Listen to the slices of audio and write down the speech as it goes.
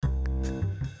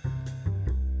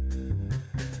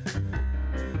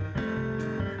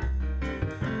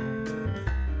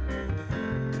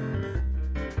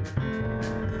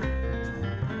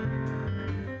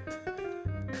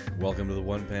Welcome to the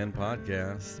One Pan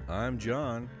Podcast. I'm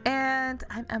John. And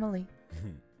I'm Emily.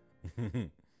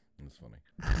 That's funny.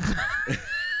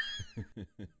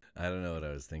 I don't know what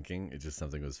I was thinking. It just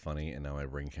something was funny, and now my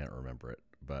brain can't remember it.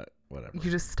 But whatever.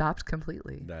 You just stopped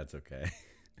completely. That's okay.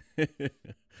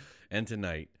 And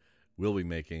tonight, we'll be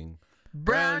making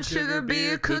Brown sugar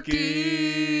beer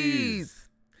cookies.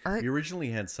 We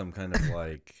originally had some kind of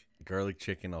like garlic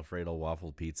chicken Alfredo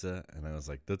waffle pizza, and I was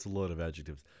like, that's a lot of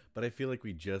adjectives. But I feel like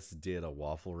we just did a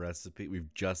waffle recipe.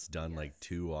 We've just done like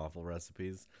 2 waffle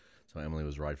recipes. So Emily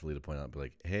was rightfully to point out, be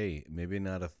like, hey, maybe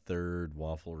not a third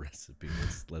waffle recipe.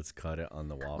 Let's cut it on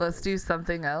the waffles. Let's do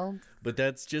something else. But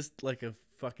that's just like a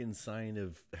fucking sign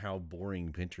of how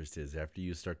boring Pinterest is. After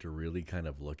you start to really kind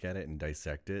of look at it and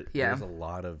dissect it, Yeah. there's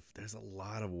a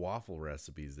lot of waffle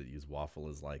recipes that use waffle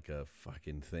as like a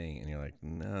fucking thing, and you're like,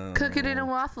 no. Cook it in a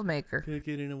waffle maker. Cook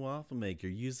it in a waffle maker.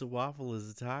 Use the waffle as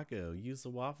a taco. Use the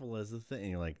waffle as a thing.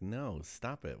 And you're like, no,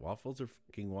 stop it. Waffles are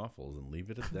fucking waffles, and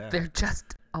leave it at that. They're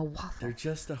just a waffle. They're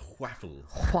just a waffle.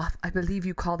 I believe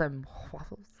you call them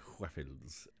waffles.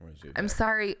 Waffles. I'm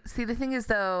sorry. See, the thing is,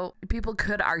 though, people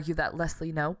could argue that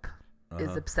Leslie Knope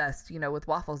is obsessed, with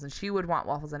waffles, and she would want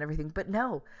waffles and everything. But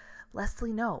no,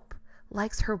 Leslie Knope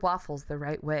likes her waffles the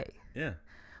right way. Yeah.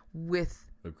 With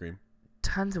Whipped cream.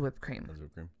 tons of whipped cream. Tons of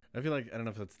whipped cream. I feel like, I don't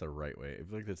know if that's the right way. I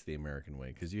feel like that's the American way,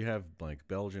 because you have like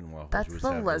Belgian waffles. That's which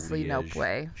the have Leslie Liège Knope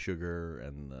way. Sugar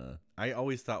and I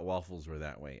always thought waffles were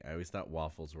that way. I always thought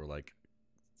waffles were like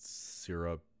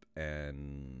syrup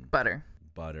and Butter.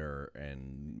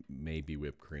 And maybe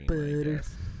whipped cream, Butter. I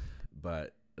guess.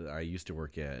 But I used to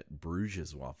work at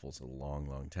Bruges Waffles a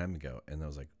long time ago, and I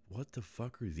was like, what the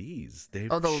fuck are these? They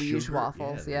have Oh, the Liège sugar-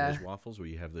 waffles, yeah. The Liège waffles where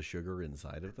you have the sugar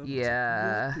inside of them.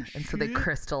 Yeah. It's like, what the And so they shit?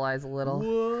 crystallize a little.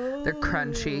 Whoa. They're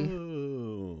crunchy.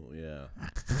 Yeah.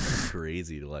 It's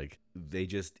crazy to like, they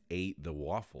just ate the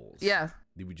waffles. Yeah.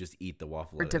 They would just eat the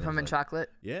waffle. Or out of dip it. them in Like, chocolate.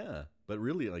 yeah. But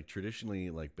really, like traditionally,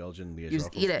 like Belgian Liège You just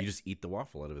waffles, eat it. you just eat the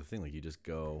waffle out of the thing. Like you just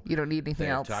go. You don't need anything They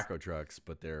have else. taco trucks,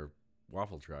 but they're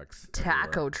waffle trucks.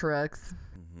 Taco trucks.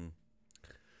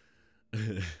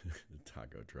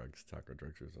 Taco trucks. Taco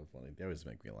trucks are so funny. They always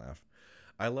make me laugh.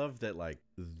 I love that like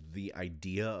the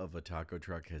idea of a taco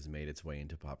truck has made its way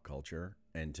into pop culture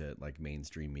and to like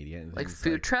mainstream media and Like things.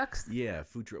 food trucks? Yeah,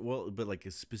 food truck. Well, but like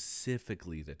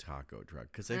specifically the taco truck,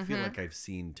 because I feel like I've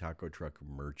seen taco truck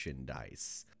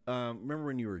merchandise. Remember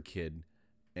when you were a kid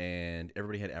and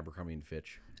everybody had Abercrombie and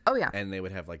Fitch? Oh, yeah. And they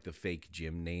would have like the fake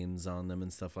gym names on them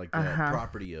and stuff like that.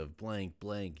 Property of blank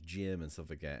gym and stuff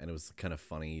like that. And it was kind of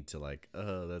funny to like,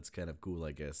 oh, that's kind of cool,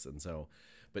 I guess. And so,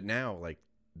 but now like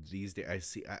these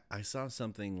days, I saw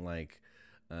something like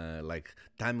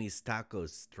Tammy's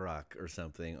Tacos truck or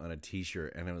something on a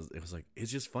T-shirt, and it was like,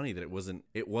 it's just funny that it wasn't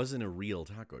a real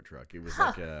taco truck. It was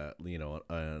like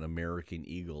an American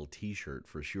Eagle T-shirt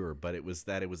for sure, but it was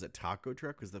a taco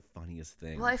truck was the funniest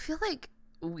thing. Well, I feel like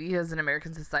we as an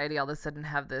American society all of a sudden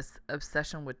have this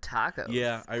obsession with tacos.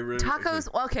 Yeah, I really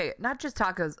Tacos, well, okay, not just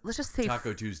tacos. Let's just say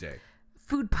Taco Tuesday.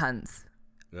 food puns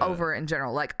over in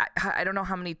general. Like, I don't know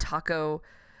how many taco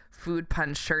food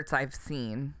pun shirts I've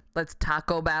seen. Let's talk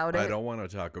about it. I don't want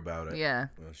to talk about it. Yeah.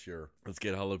 Sure. Let's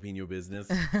get jalapeno business.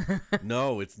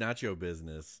 No, it's nacho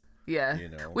business. Yeah.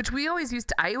 Which I always used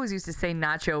to say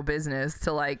nacho business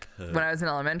to like when I was in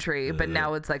elementary, but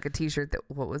now it's like a t-shirt that,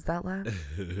 what was that laugh?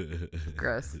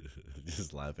 Gross.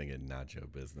 Just laughing at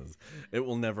nacho business. It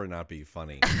will never not be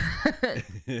funny.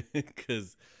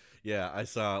 Because, yeah, I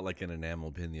saw like an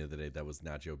enamel pin the other day that was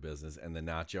nacho business, and the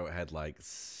nacho had like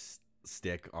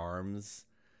stick arms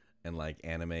and like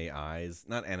anime eyes.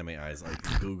 Not anime eyes,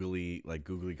 like googly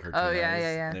cartoon eyes.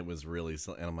 Yeah. And it was really,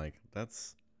 and I'm like,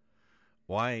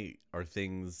 why are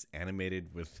things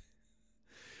animated with,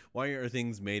 why are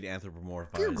things made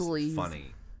anthropomorphized Googlies.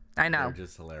 funny? I know. They're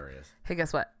just hilarious. Hey,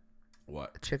 guess what?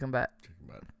 What? Chicken butt. Chicken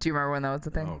butt. Do you remember when that was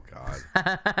a thing? Oh,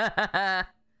 God.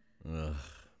 Ugh.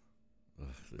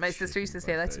 My sister used to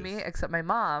say that to me, except my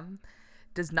mom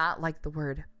does not like the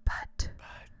word butt.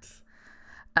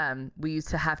 We used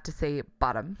to have to say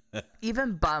bottom.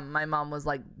 Even bum, my mom was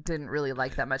like, didn't really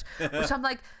like that much. Which I'm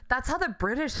like, that's how the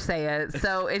British say it,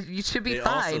 so you should be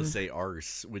fine. They also say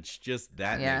arse, which just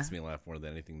makes me laugh more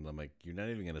than anything. I'm like, you're not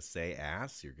even gonna say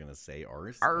ass, you're gonna say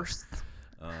arse. Arse.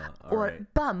 All or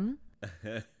right. bum.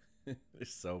 They're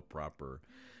so proper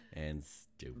and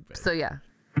stupid. So yeah.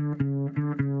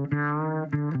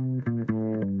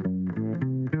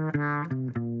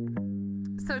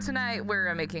 So tonight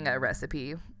we're making a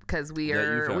recipe because we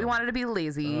wanted to be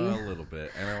lazy. A little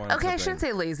bit. And I wanted I shouldn't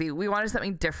say lazy. We wanted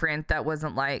something different that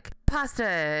wasn't like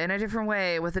pasta in a different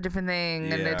way with a different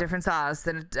thing and a different sauce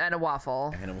and a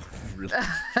waffle. And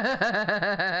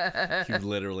You've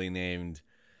literally named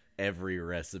every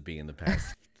recipe in the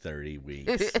past 30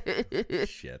 weeks.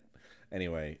 Shit.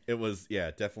 Anyway, it was,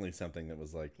 definitely something that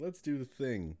was like, let's do the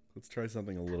thing. Let's try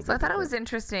something a little bit So I thought different. it was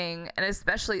interesting, and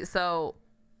especially, so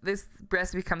this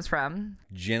recipe comes from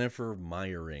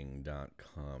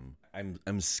JenniferMeyering.com.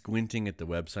 I'm squinting at the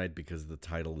website because the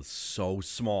title is so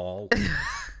small.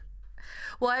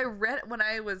 Well, I read when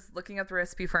I was looking up the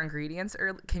recipe for ingredients.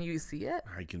 Can you see it?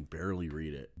 I can barely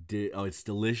read it. It's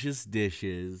delicious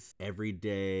dishes,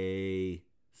 everyday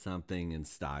something in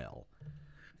style.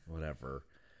 Whatever.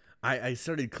 I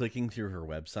started clicking through her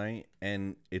website,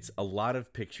 and it's a lot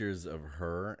of pictures of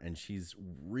her, and she's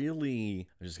really,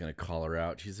 I'm just going to call her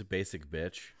out. She's a basic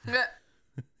bitch.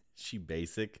 She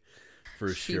basic for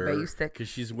sure. Basic. Because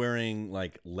she's wearing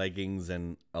like leggings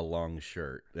and a long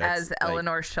shirt. As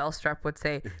Eleanor Shellstrop would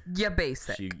say, yeah,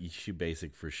 basic. She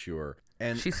basic for sure.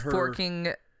 And she's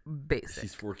forking basic.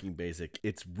 She's forking basic.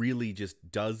 It's really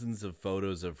just dozens of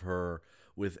photos of her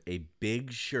with a big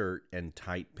shirt and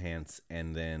tight pants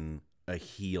and then a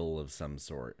heel of some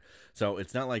sort. So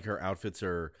it's not like her outfits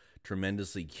are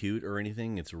tremendously cute or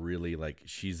anything. It's really like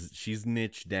she's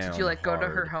niched down. Did you hard. Go to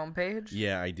her homepage?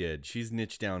 Yeah, I did. She's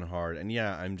niched down hard. And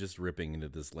yeah, I'm just ripping into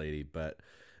this lady, but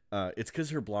it's because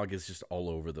her blog is just all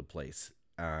over the place.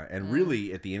 And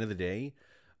really, at the end of the day,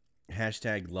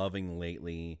 hashtag loving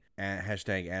lately,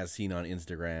 hashtag as seen on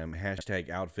Instagram, hashtag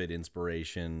outfit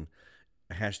inspiration,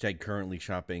 hashtag currently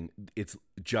shopping. It's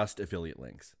just affiliate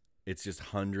links. It's just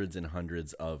hundreds and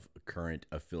hundreds of current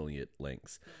affiliate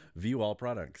links. View all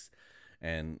products.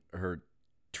 And her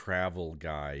travel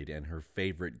guide and her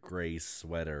favorite gray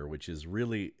sweater, which is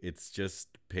really, it's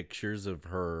just pictures of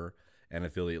her and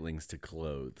affiliate links to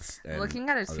clothes. Looking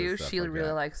at it too, she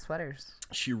really likes sweaters.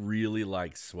 She really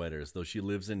likes sweaters, though she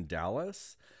lives in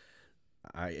Dallas,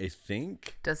 I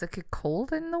think. Does it get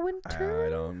cold in the winter? I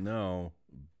don't know.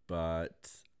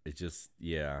 But it just,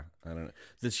 I don't know.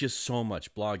 There's just so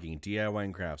much blogging, DIY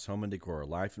and crafts, home and decor,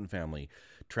 life and family,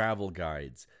 travel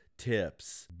guides,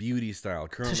 tips, beauty style,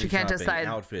 currently so she can't shopping, decide.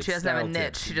 outfits, she doesn't have a niche.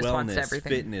 tips, she just wellness, wants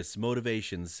everything. Fitness,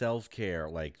 motivation, self-care.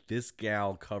 Like, this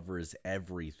gal covers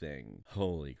everything.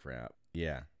 Holy crap.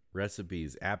 Yeah.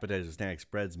 Recipes, appetizers, snacks,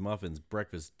 breads, muffins,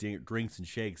 breakfast, drinks and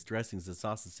shakes, dressings and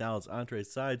sauces, salads,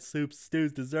 entrees, sides, soups,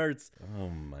 stews, desserts. Oh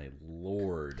my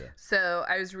Lord. So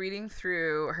I was reading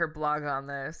through her blog on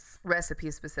this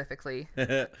recipe specifically.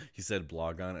 He said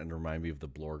blog on and remind me of the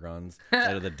Blorgons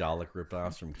out of the Dalek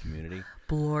ripoffs from Community.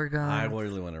 Blorgons. I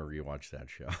really want to rewatch that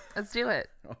show. Let's do it.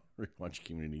 I'll rewatch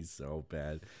Community so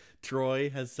bad. Troy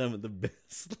has some of the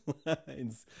best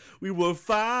lines. We were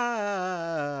fighting.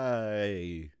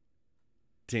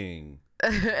 Damn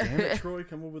it, Troy,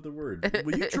 come up with a word.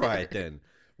 Well, you try it then.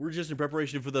 We're just in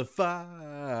preparation for the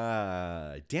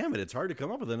fight. Damn it, it's hard to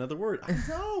come up with another word. I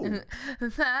know.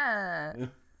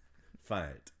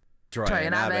 Fight. Troy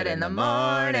and Abed in the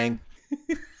morning.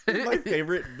 My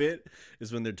favorite bit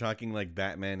is when they're talking like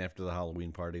Batman after the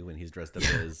Halloween party when he's dressed up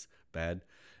as bad.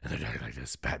 And they're talking like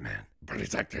this, Batman, but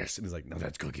he's like this. And he's like, no,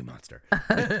 that's Cookie Monster.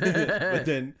 But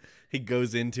then he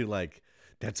goes into like,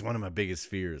 that's one of my biggest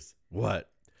fears. What?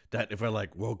 That if I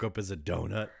like woke up as a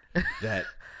donut, that,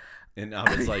 and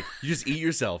I was like, you just eat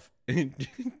yourself. And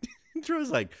Troy's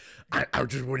like, I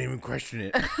just wouldn't even question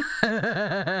it.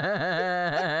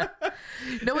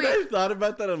 No, wait. I thought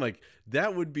about that. I'm like,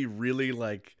 that would be really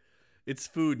like, it's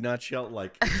food, not shelter.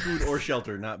 Like it's food or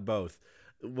shelter, not both.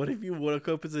 What if you woke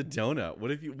up as a donut?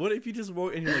 What if you just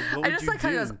woke and you're like, what would you do? I just like how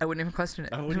he goes, I wouldn't even question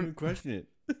it. I wouldn't even question it.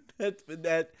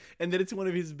 That and then it's one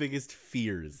of his biggest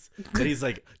fears that he's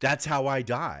like, that's how I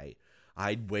die.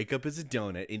 I'd wake up as a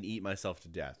donut and eat myself to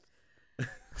death.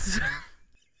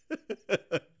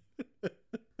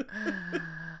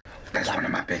 That's one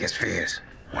of my biggest fears.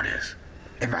 What is?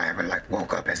 If I ever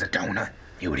woke up as a donut,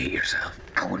 you would eat yourself.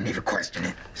 I wouldn't even question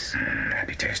it. That'd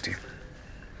be tasty.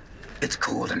 It's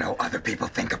cool to know other people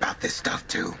think about this stuff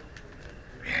too.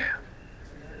 Yeah.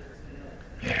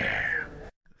 Yeah.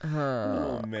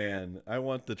 Oh man, I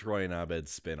want the Troy and Abed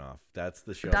spinoff. That's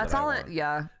the show. That's that all I want.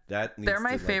 Yeah. They're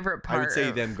my favorite part. I would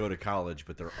say them go to college,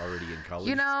 but they're already in college.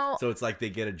 You know, so it's like they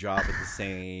get a job at the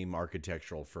same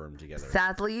architectural firm together.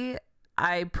 Sadly, and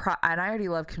I already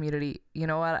love Community. You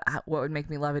know what? What would make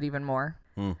me love it even more?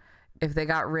 If they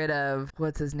got rid of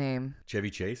what's his name?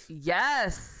 Chevy Chase.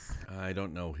 Yes. I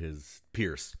don't know his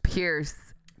Pierce.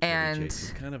 And Chase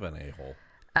is kind of an a-hole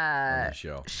on the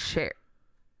show.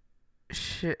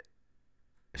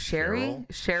 Sherry?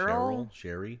 Cheryl?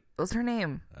 Sherry? What's her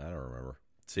name? I don't remember.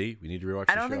 See, we need to rewatch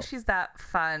I don't think she's that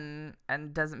fun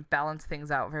and doesn't balance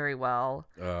things out very well.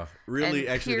 Really,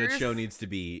 And actually, that Pierce- show needs to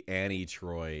be Annie,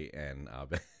 Troy, and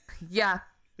Abed. Yeah.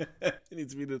 It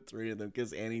needs to be the three of them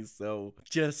because Annie's so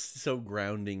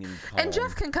grounding and calm. And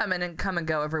Jeff can come and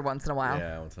go every once in a while.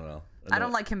 Yeah, once in a while. I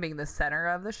don't like him being the center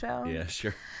of the show. Yeah,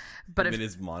 sure. But Him if in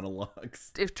his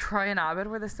monologues. if Troy and Abed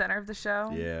were the center of the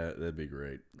show, Yeah, that'd be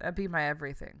great. that'd be my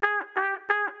everything.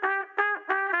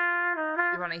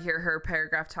 You want to hear her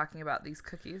paragraph talking about these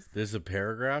cookies? There's a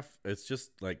paragraph. It's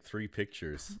just like 3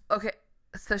 pictures. Okay,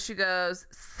 so she goes,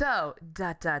 so, ...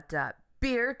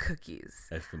 beer cookies.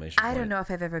 Exclamation point. I don't know if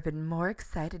I've ever been more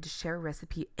excited to share a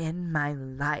recipe in my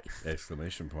life.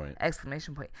 Exclamation point.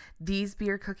 Exclamation point. These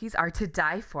beer cookies are to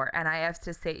die for, and I have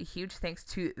to say a huge thanks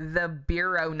to the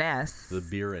Baroness. The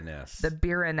Baroness. The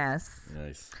Baroness.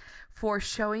 Nice. For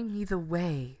showing me the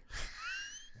way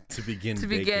To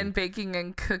begin baking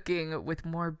and cooking with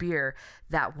more beer.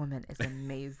 That woman is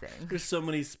amazing. There's so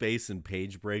many space and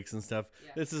page breaks and stuff.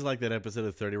 Yeah. This is like that episode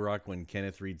of 30 Rock when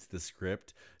Kenneth reads the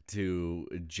script to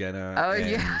Jenna. Oh, and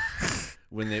yeah.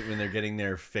 when they're getting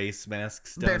their face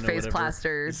masks done. Their or face whatever.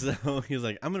 plasters. So he's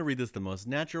like, I'm going to read this the most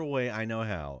natural way I know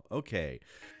how. Okay.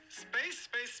 Space.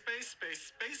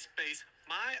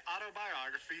 My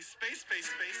autobiography. Space.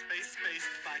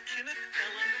 By Kenneth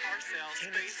Ellen Parcell.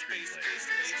 Space.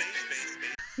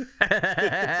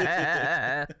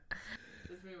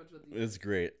 It's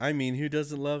great. I mean, who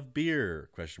doesn't love beer? ?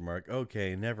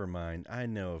 Okay, never mind. I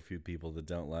know a few people that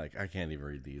don't like. I can't even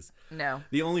read these. No.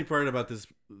 The only part about this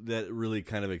that really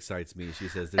kind of excites me, she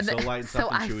says, they're so light and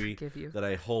soft and chewy that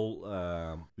I hold.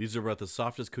 These are about the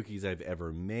softest cookies I've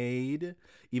ever made.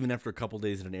 Even after a couple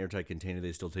days in an airtight container,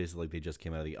 they still taste like they just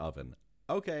came out of the oven.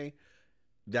 Okay,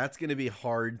 that's going to be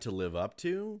hard to live up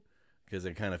to. Because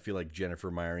I kind of feel like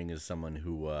Jennifer Meyering is someone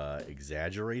who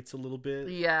exaggerates a little bit.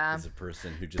 Yeah. As a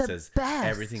person who just says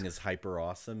everything is hyper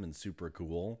awesome and super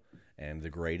cool and the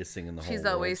greatest thing in the whole world. She's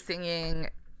always singing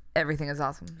everything is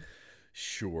awesome.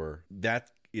 Sure.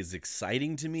 That is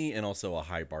exciting to me and also a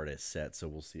high bar to set. So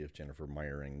we'll see if Jennifer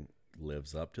Meyering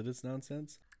lives up to this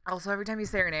nonsense. Also, every time you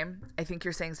say her name, I think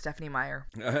you're saying Stephanie Meyer.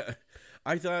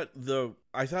 I thought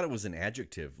it was an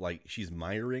adjective. Like she's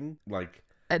Meyering, like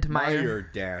Admire.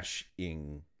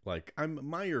 Meyer-ing. Like, I'm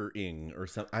Meyer-ing or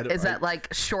something. Is that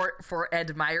like short for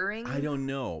admiring? I don't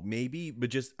know. Maybe, but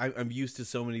just I'm used to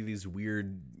so many of these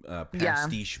weird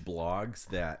pastiche blogs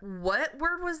that... What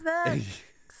word was that?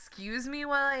 Excuse me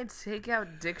while I take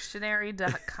out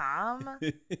dictionary.com?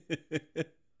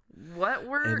 What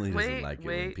word? Emily doesn't like it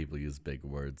when people use big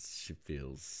words. She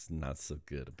feels not so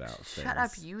good about things. Shut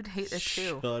up. You'd hate this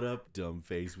too. Shut up, dumb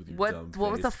face with your dumb face.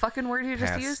 What was the fucking word you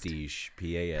just used? Pastiche.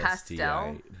 P-A-S-T-I.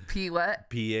 Pastel? P what?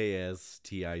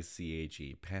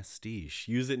 P-A-S-T-I-C-H-E. Pastiche.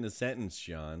 Use it in a sentence,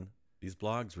 John. These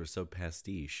blogs were so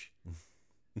pastiche.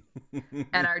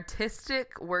 An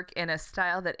artistic work in a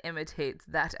style that imitates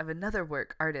that of another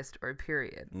work, artist, or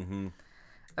period. Mm-hmm.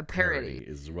 A parody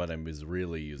is what I was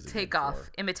really using. Take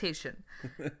off. Imitation.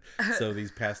 So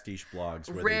these pastiche blogs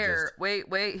where Rare.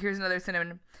 Wait. Here's another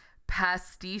synonym.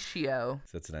 Pasticcio.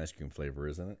 That's an ice cream flavor,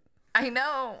 isn't it? I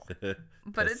know.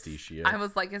 But Pasticcio. I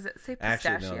was like, is it say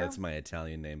pistachio? Actually, no, that's my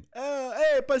Italian name. Oh,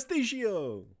 hey,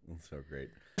 pasticcio. That's so great.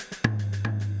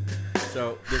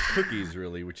 So the cookies,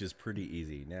 really, which is pretty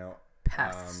easy. Now,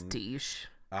 pastiche.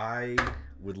 I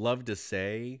would love to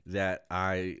say that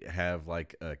I have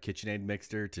like a KitchenAid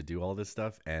mixer to do all this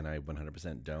stuff, and I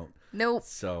 100% don't. Nope.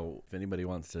 So if anybody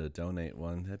wants to donate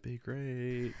one, that'd be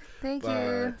great. Thank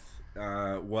you.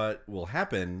 What will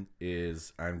happen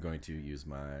is I'm going to use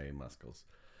my muscles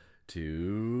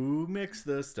to mix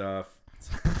the stuff.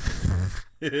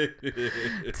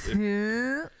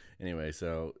 Anyway,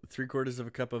 so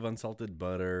 3/4 cup of unsalted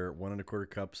butter, 1 1/4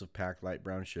 cups of packed light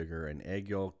brown sugar, an egg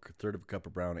yolk, 1/3 cup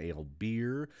of brown ale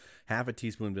beer, 1/2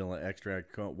 teaspoon vanilla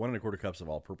extract, 1 1/4 cups of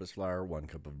all-purpose flour, 1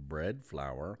 cup of bread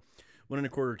flour, 1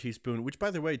 1/4 teaspoon, which by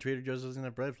the way, Trader Joe's doesn't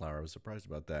have bread flour. I was surprised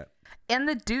about that. And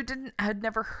the dude had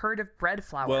never heard of bread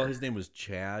flour. Well, his name was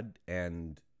Chad,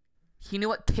 and he knew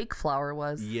what cake flour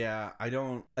was. Yeah, I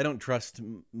don't trust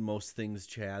most things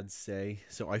Chad say,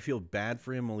 so I feel bad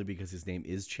for him only because his name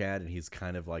is Chad, and he's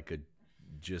kind of like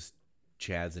just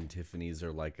Chads and Tiffany's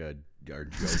are like our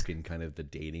joke in kind of the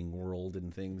dating world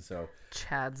and things. So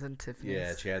Chads and Tiffany's.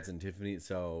 Yeah, Chads and Tiffany.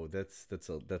 So that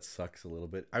sucks a little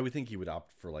bit. I would think he would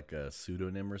opt for like a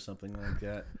pseudonym or something like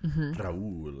that,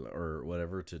 Raul or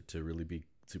whatever, to really be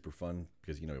super fun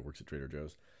because he works at Trader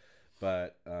Joe's.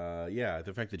 But yeah,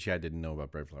 the fact that Chad didn't know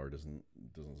about bread flour doesn't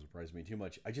surprise me too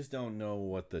much. I just don't know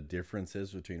what the difference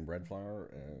is between bread flour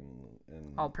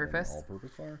and all-purpose. and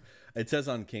all-purpose flour. It says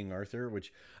on King Arthur,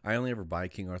 which I only ever buy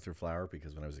King Arthur flour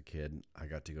because when I was a kid, I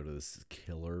got to go to this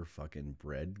killer fucking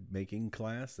bread making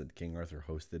class that King Arthur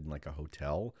hosted in like a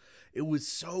hotel. It was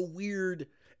so weird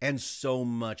and so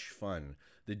much fun.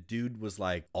 The dude was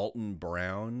like Alton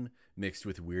Brown mixed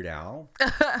with Weird Al.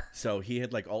 So he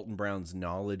had like Alton Brown's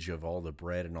knowledge of all the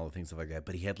bread and all the things stuff like that,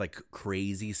 but he had like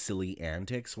crazy silly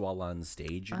antics while on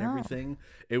stage and everything.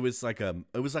 It was like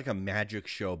a magic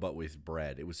show but with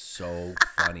bread. It was so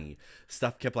funny.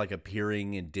 Stuff kept like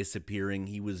appearing and disappearing.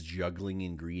 He was juggling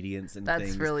ingredients and things.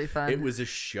 That's really fun. It was a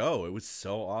show. It was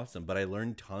so awesome. But I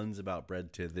learned tons about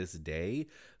bread to this day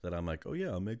that I'm like, oh yeah,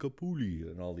 I'll make a puli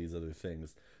and all these other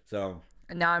things. So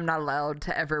now I'm not allowed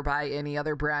to ever buy any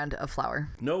other brand of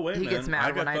flour. no way, He man. gets mad I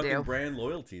got when I fucking do. brand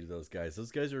loyalty to those guys.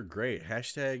 Those guys are great.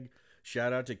 Hashtag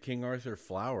shout out to King Arthur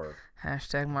flour.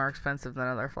 Hashtag more expensive than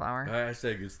other flour.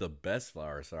 Hashtag it's the best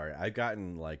flour. Sorry, I've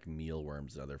gotten like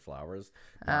mealworms and other flours.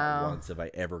 Not once have I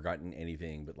ever gotten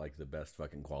anything but like the best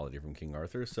fucking quality from King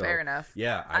Arthur. So Fair enough.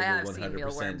 Yeah, I I have will seen 100%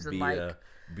 mealworms and, be like,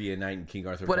 be a knight in King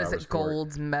Arthur. What is Flowers it? Court.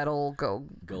 Gold medal,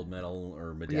 Gold medal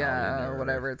or medallion, yeah, or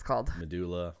whatever it's called.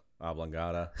 medulla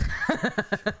oblongata.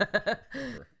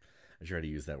 I try to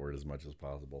use that word as much as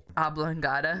possible.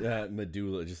 Oblongata.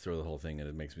 Medulla, just throw the whole thing and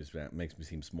it makes me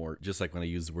seem smart. Just like when I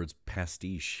use the words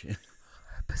pastiche.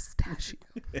 Pistachio.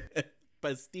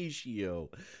 Pasticcio.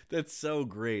 That's so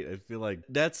great. I feel like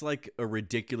that's like a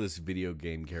ridiculous video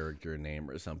game character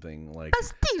name or something. Like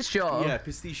Pasticcio. yeah,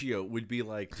 Pasticcio would be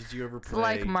like, did you ever It's play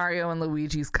like Mario and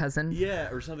Luigi's cousin. Yeah,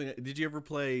 or something. Did you ever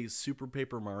play Super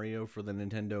Paper Mario for the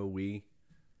Nintendo Wii?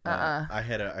 I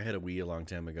had a Wii a long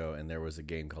time ago, and there was a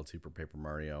game called Super Paper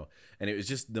Mario, and it was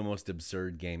just the most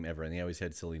absurd game ever. And they always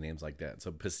had silly names like that.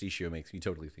 So Pasticcio makes me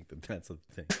totally think that that's a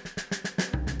thing.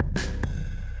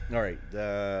 All right,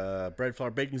 bread flour,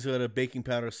 baking soda, baking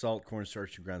powder, salt,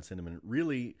 cornstarch, and ground cinnamon.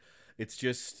 Really, it's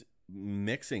just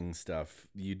mixing stuff.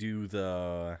 You do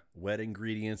the wet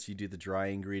ingredients, you do the dry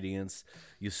ingredients,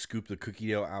 you scoop the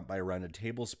cookie dough out by around a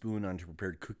tablespoon onto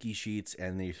prepared cookie sheets,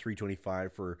 and they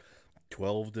 325 for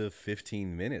 12 to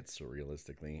 15 minutes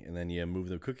realistically, and then you move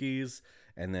the cookies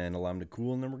and then allow them to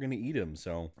cool, and then we're going to eat them.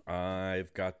 So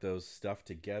I've got those stuff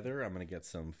together. I'm going to get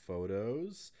some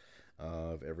photos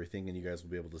of everything, and you guys will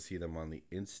be able to see them on the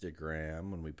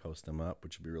Instagram when we post them up,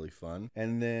 which will be really fun.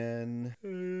 And then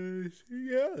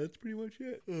yeah, that's pretty much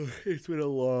it. It's been a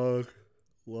long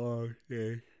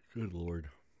day. Good Lord,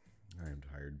 I'm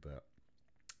tired, but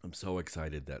I'm so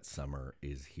excited that summer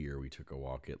is here. We took a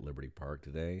walk at Liberty Park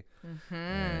today,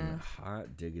 and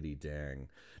hot diggity dang.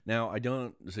 Now, I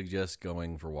don't suggest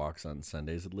going for walks on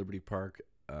Sundays at Liberty Park,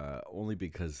 only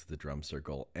because of the drum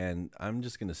circle. And I'm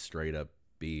just going to straight up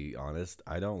be honest.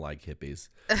 I don't like hippies.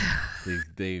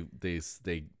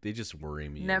 They just worry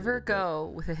me. Never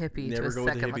go with a hippie to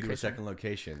a second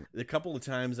location. The couple of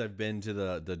times I've been to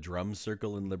the drum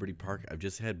circle in Liberty Park, I've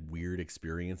just had weird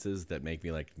experiences that make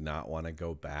me like not want to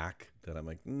go back. That I'm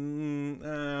like,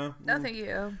 no, thank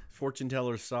you. Fortune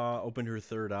teller opened her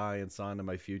third eye and saw into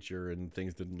my future, and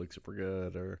things didn't look super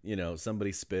good, or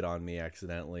somebody spit on me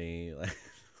accidentally. Like,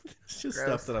 it's just Gross.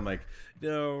 stuff that I'm like,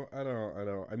 no, I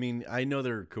don't. I mean, I know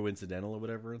they're coincidental or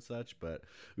whatever and such, but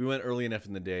we went early enough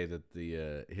in the day that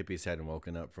the hippies hadn't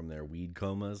woken up from their weed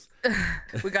comas.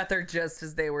 We got there just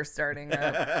as they were starting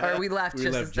up, or we left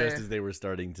just as they were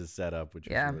starting to set up, which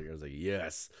was really, I was like,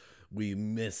 yes, we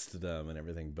missed them and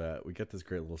everything. But we got this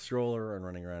great little stroller and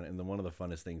running around, and then one of the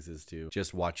funnest things is to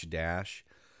just watch Dash,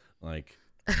 like.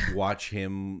 Watch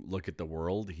him look at the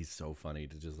world. He's so funny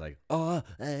to just like,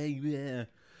 yeah.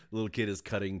 Little kid is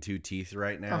cutting 2 teeth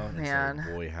right now. Oh, man. And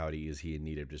so, boy, howdy, is he in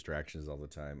need of distractions all the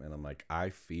time. And I'm like, I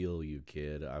feel you,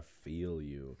 kid. I feel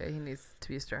you. Yeah, he needs to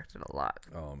be distracted a lot.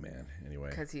 Oh, man.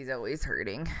 Anyway. Because he's always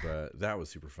hurting. But that was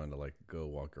super fun to like go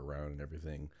walk around and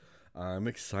everything. I'm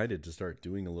excited to start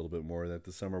doing a little bit more of that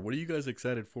this summer. What are you guys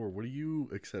excited for? What are you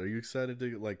excited? Are you excited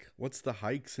to like, what's the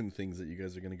hikes and things that you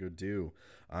guys are going to go do?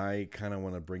 I kind of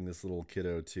want to bring this little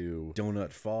kiddo to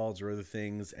Donut Falls or other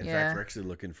things. In fact, we're actually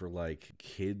looking for like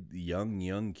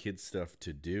young kid stuff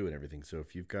to do and everything. So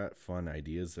if you've got fun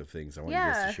ideas of things, I want you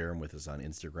guys to share them with us on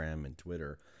Instagram and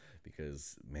Twitter,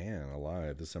 because man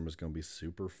alive, this summer's going to be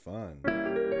super fun.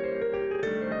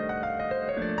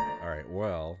 All right,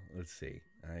 well, let's see.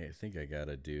 I think I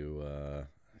gotta do.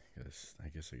 I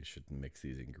guess I should mix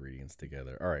these ingredients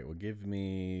together. All right, well, give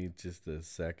me just a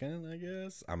second. I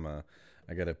guess I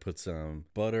I gotta put some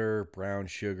butter, brown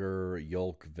sugar,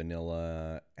 yolk,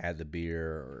 vanilla, add the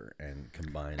beer, and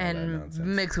combine all that And nonsense.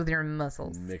 mix with your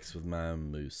muscles. Mix with my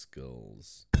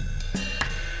muscles.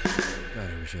 God,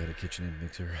 I wish I had a KitchenAid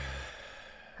mixer.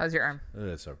 How's your arm?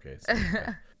 That's okay. It's,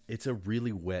 okay. It's a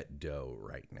really wet dough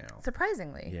right now.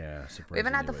 Surprisingly. Yeah, surprisingly. We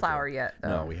haven't had the wet flour dough. yet, though.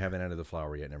 No, we haven't added the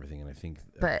flour yet and everything. And I think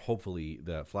But- hopefully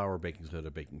the flour, baking soda,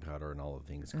 baking powder, and all the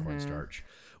things, cornstarch,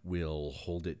 will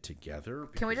hold it together.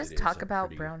 Can we because just it is talk a about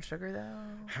pretty- brown sugar,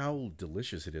 though? How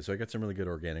delicious it is. So I got some really good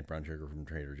organic brown sugar from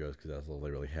Trader Joe's because that's all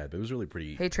they really had. But it was really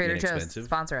pretty Hey, Trader Joe's, inexpensive.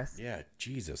 sponsor us. Yeah,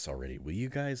 Jesus already. Will you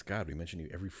guys? God, we mention you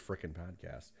every frickin'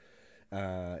 podcast.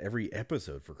 Every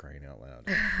episode, for crying out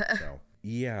loud. So,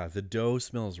 yeah, the dough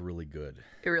smells really good.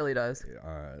 It really does.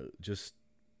 Just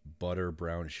butter,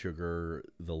 brown sugar,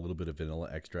 the little bit of vanilla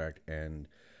extract, and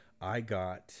I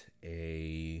got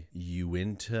a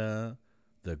Uinta,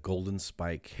 the Golden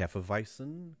Spike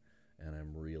Hefeweizen, and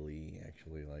I'm really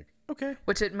actually like, okay.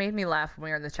 Which it made me laugh when we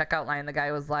were in the checkout line. The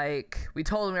guy was like, we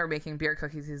told him we were making beer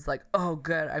cookies. He's like, oh,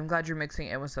 good. I'm glad you're mixing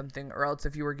it with something, or else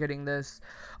if you were getting this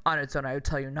on its own, I would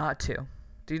tell you not to.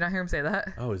 Do you not hear him say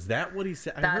that? Oh, is that what he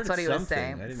said? That's what he was I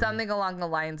saying. didn't- Something along the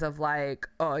lines of like,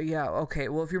 oh, yeah, okay,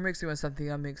 well, if you're mixing with something,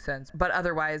 that makes sense. But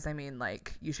otherwise, I mean,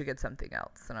 like, you should get something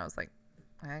else. And I was like,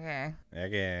 okay.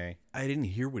 Okay. I didn't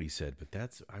hear what he said, but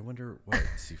that's, I wonder, what?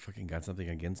 Has he fucking got something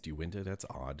against Uinta? That's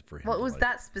odd for him. Well, it to was like-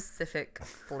 that specific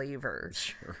flavor.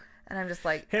 Sure. And I'm just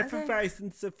like, okay.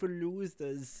 Hefeweizens are for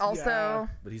losers. Also- yeah.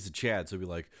 But he's a Chad, so he'd be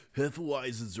like,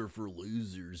 Hefeweizens are for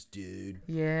losers, dude.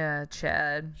 Yeah,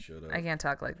 Chad. Shut up. I can't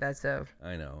talk like that, so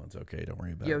I know. It's okay. Don't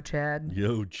worry about yo, it. Chad.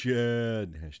 Yo,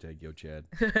 Chad. Hashtag Yo, Chad.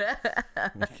 Get that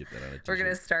on a t-shirt. We're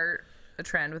gonna start a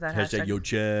trend with that Hashtag hashtag. Yo,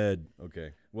 Chad.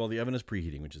 Okay. Well, the oven is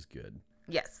preheating, which is good.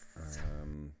 Yes.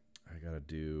 I gotta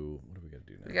do, what do we gotta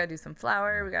do now? We gotta do some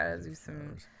flour. We gotta do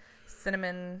some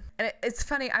cinnamon. And it's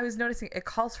funny. I was noticing it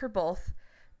calls for both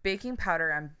baking powder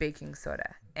and baking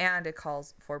soda, and it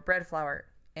calls for bread flour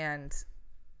and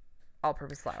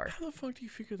all-purpose flour. How the fuck do you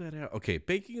figure that out? Okay,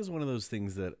 baking is one of those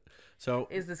things that, so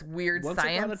Is this weird once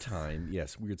science? upon a time,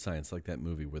 yes, weird science, like that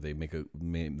movie where they make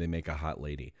a hot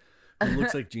lady who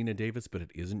looks like Gina Davis, but it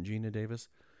isn't Gina Davis.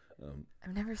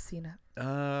 I've never seen it.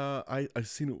 I've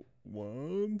seen it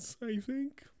once, I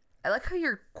think. I like how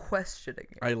you're questioning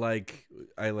it. I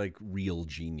like Real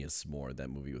Genius more. That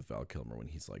movie with Val Kilmer when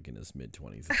he's like in his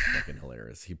mid-20s. It's fucking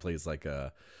hilarious. He plays like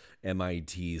a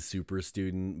MIT super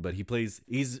student, but he's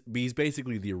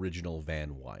basically the original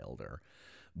Van Wilder,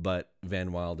 but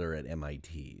Van Wilder at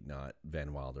MIT, not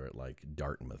Van Wilder at like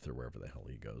Dartmouth or wherever the hell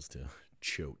he goes to,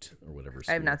 Choate or whatever.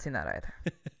 I have school. not seen that either.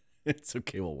 It's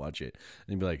okay. We'll watch it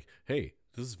and be like, hey,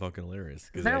 this is fucking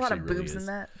hilarious. 'Cause Is there it a lot of actually really boobs in is.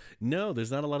 that? No,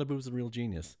 there's not a lot of boobs in Real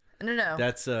Genius. No.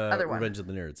 That's Other one. Revenge of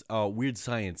the Nerds. Oh, Weird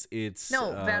Science. It's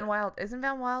No, Van Wilder. Isn't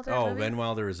Van Wilder? a Oh, movie? Van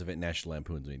Wilder is a National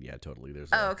Lampoon's movie. Yeah, totally. There's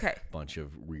Oh, a okay. bunch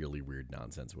of really weird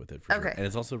nonsense with it for sure. Okay. And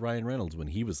it's also Ryan Reynolds when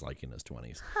he was like in his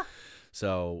 20s.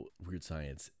 So, Weird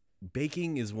Science.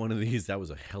 Baking is one of these. That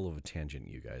was a hell of a tangent,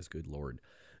 you guys. Good Lord.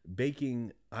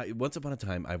 Baking. Once upon a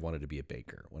time, I wanted to be a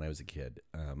baker. When I was a kid,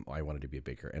 I wanted to be a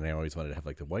baker, and I always wanted to have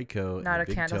like the white coat, Not and a the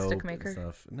big candlestick toque and maker?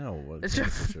 stuff. No,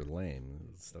 candlesticks are lame,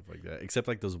 stuff like that. Except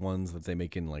like those ones that they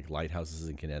make in like lighthouses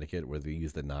in Connecticut, where they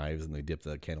use the knives and they dip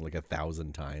the candle like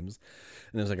 1,000 times,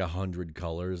 and there's like 100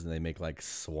 colors, and they make like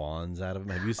swans out of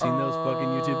them. Have you seen those fucking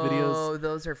YouTube videos? Oh,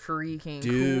 those are freaking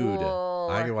Dude, cool.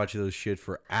 I can watch those shit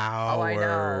for I know.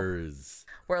 hours.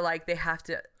 Where like they have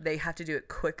to do it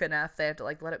quick enough. They have to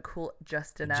like let it cool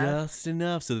just enough. Just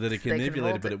enough so that it can they can manipulate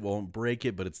it, hold but it. it won't break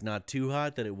it, but it's not too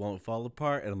hot that it won't fall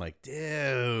apart. And I'm like,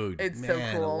 dude, It's so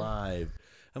man, cool. alive.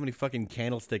 How many fucking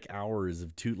candlestick hours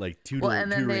of Well,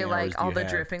 and then they tutoring hours like do all you the have?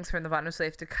 drippings from the bottom, so they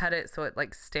have to cut it so it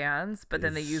like stands. But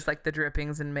then they It's- use like the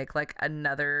drippings and make like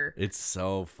another. It's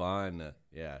so fun.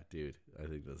 Yeah, dude. I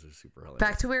think those are super hilarious.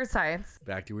 Back to weird science.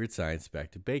 Back to Weird Science,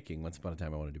 back to baking. Once upon a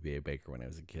time, I wanted to be a baker when I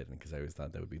was a kid, because I always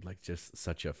thought that would be like just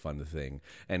such a fun thing.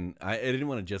 And I didn't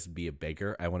want to just be a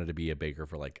baker. I wanted to be a baker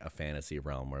for like a fantasy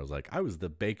realm where I was like, I was the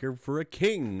baker for a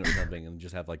king or something, and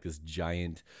just have like this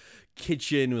giant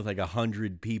kitchen with like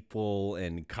 100 people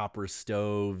and copper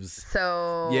stoves.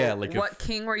 So Yeah, like what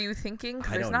king were you thinking?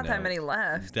 Because there's not that many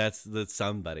left. That's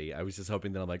somebody. I was just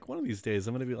hoping that I'm like, one of these days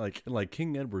I'm gonna be like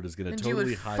King Edward is gonna And totally you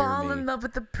would hire fall me. in love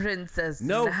with the princess.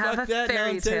 No, and have fuck a that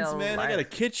fairy nonsense, tale man. I got a life.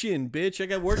 kitchen, bitch. I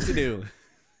got work to do.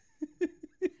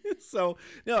 So,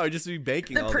 no, I'd just be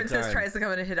baking The all princess the time. tries to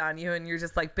come in and hit on you, and you're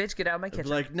just like, "Bitch, get out of my I'd be kitchen."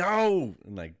 like, no!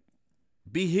 And like,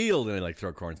 be healed. And I like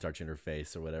throw cornstarch in her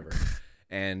face or whatever.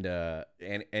 And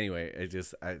anyway,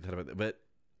 I thought about that. But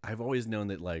I've always known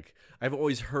that, like, I've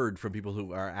always heard from people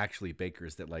who are actually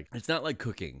bakers that, like, it's not like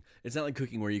cooking. It's not like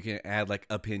cooking where you can add, like,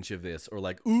 a pinch of this or,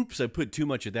 like, oops, I put too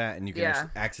much of that, and you can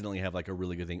accidentally have, like, a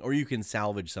really good thing. Or you can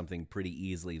salvage something pretty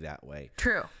easily that way.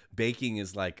 True. Baking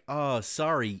is like, oh,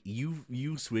 sorry,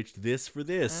 you switched this for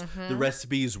this. The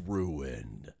recipe's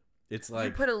ruined. It's like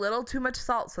you put a little too much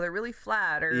salt, so they're really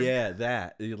flat. Or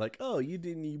that. You're like, oh,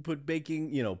 you put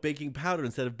baking powder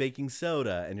instead of baking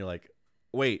soda, and you're like,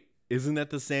 wait, isn't that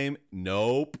the same?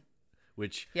 Nope.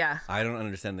 Which I don't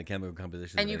understand the chemical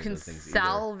composition. And you can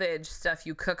salvage stuff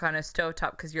you cook on a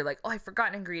stovetop because you're like, oh, I forgot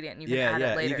an ingredient, and you can add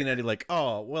it later. You can add it like,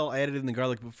 oh, well, I added in the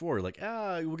garlic before. Like,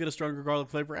 we'll get a stronger garlic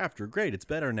flavor after. Great, it's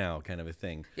better now, kind of a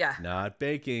thing. Yeah. Not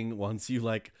baking. Once you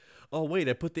like, oh wait,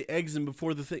 I put the eggs in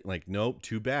before the thing. Like, nope,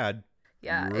 too bad.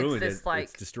 Yeah, you ruined it's this it.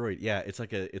 It's destroyed. Yeah,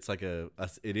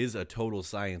 it is a total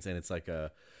science, and it's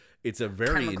a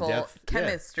very in-depth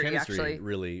chemistry, actually,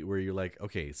 really, where you're like,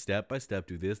 okay, step by step,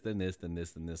 do this, then this, then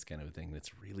this, then this kind of a thing.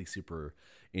 That's really super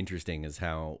interesting is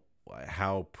how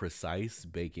precise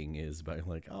baking is by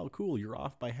like, oh, cool, you're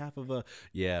off by half of a,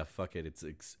 fuck it,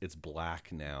 it's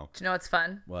black now. Do you know what's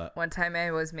fun? What? One time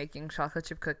I was making chocolate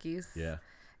chip cookies. Yeah.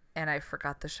 And I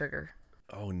forgot the sugar.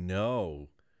 Oh, no.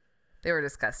 They were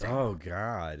disgusting. Oh,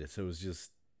 God. So it was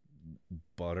just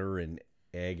butter and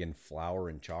egg and flour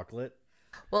and chocolate?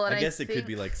 Well, and I guess it could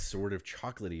be like sort of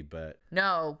chocolatey, but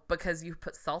no, because you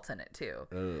put salt in it too.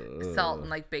 Salt and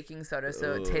like baking soda,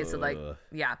 so it tasted like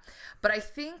But I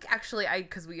think actually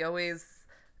because we always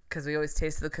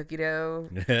tasted the cookie dough.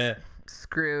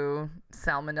 Screw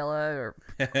salmonella or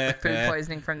food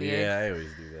poisoning from the eggs. Yeah, I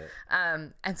always do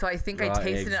that. And so I think I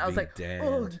tasted it. I was like,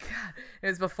 oh god! It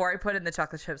was before I put in the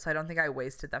chocolate chips, so I don't think I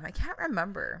wasted them. I can't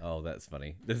remember. Oh, that's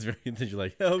funny. That's very. You're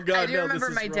like, oh god, I do remember this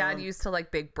is my wrong. dad used to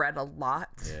like bake bread a lot.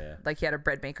 Yeah. Like he had a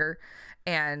bread maker,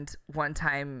 and one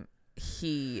time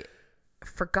he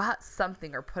forgot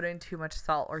something or put in too much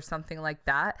salt or something like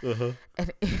that, and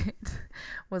it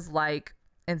was like.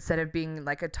 Instead of being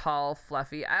like a tall,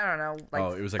 fluffy, I don't know,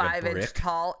 like, it was like 5 a brick? inch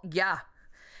tall. Yeah.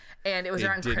 And it was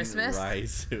around Christmas.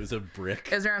 Rise. It was a brick.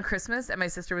 It was around Christmas, and my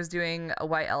sister was doing a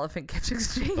white elephant gift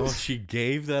exchange. Oh, she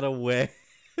gave that away.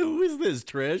 Who is this,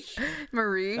 Trish?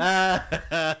 Marie. That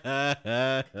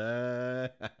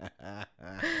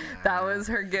was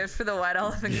her gift for the white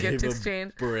elephant gift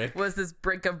exchange. Brick. Was this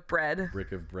brick of bread.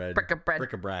 Brick of bread. Brick of bread.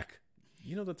 Bric-a-brac.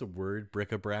 You know that's a word,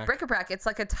 bric-a-brac? Bric-a-brac. It's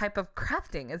like a type of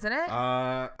crafting, isn't it?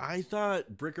 I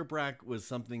thought bric-a-brac was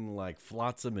something like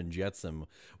flotsam and jetsam,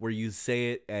 where you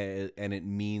say it and it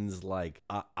means like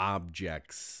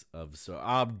objects of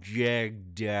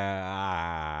object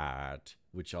that,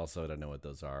 which also I don't know what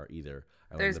those are either.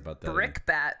 I There's learned about that.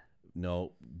 brickbat.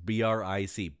 No,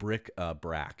 B-R-I-C,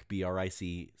 bric-a-brac,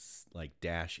 B-R-I-C like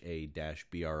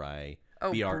 -A-B-R-I.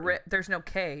 Oh, there's no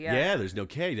K. Yeah, there's no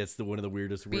K. That's one of the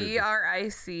weirdest words.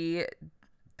 BRIC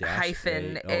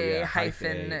hyphen A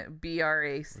hyphen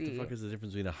BRAC. What the fuck is the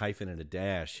difference between a hyphen and a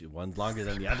dash? One's longer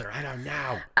than the other. I don't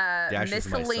know.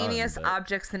 Miscellaneous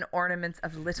objects and ornaments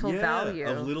of little value.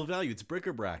 Of little value. It's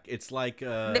bric-a-brac. It's like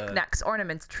knickknacks,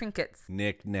 ornaments, trinkets.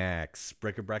 Knickknacks.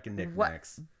 Bric-a-brac and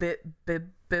knickknacks.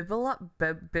 Bibelots,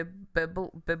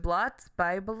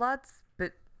 bibelots.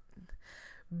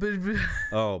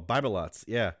 Oh, Bibelots.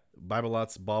 Yeah.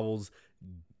 Bibelots, baubles,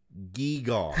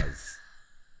 gewgaws.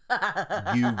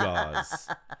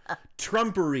 Gewgaws.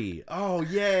 Trumpery. Oh,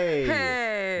 yay.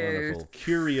 Hey. Wonderful.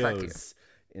 Curios.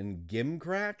 And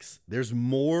gimcracks. There's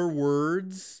more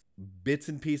words. Bits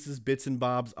and pieces, bits and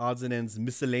bobs, odds and ends,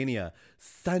 miscellanea,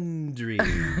 sundries.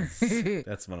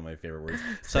 That's one of my favorite words.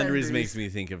 Sundries makes me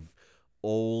think of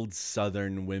old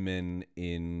Southern women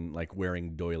in like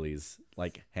wearing doilies,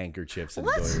 like handkerchiefs and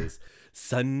doilies.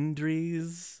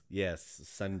 Sundries. Yes,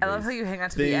 sundries. I love how you hang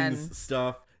on to the end.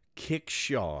 Stuff.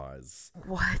 Kickshaws.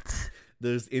 What?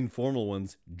 There's informal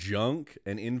ones. Junk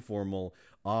and informal.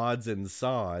 Odds and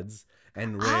sods.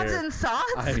 And rare. Odds and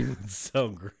sods? I'm so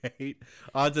great.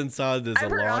 Odds and sods is a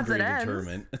laundry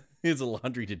detergent. It's a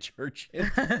laundry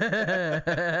detergent.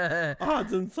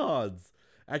 Odds and sods.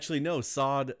 Actually, no.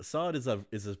 Sod is a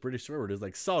British swear word. It's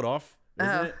like sod off,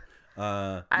 isn't it?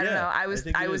 I don't know. I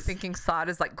was thinking sod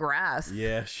is like grass.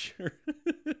 Yeah, sure.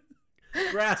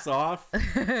 Grass off.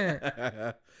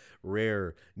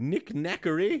 Rare.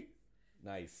 Knick-knackery.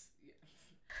 Nice.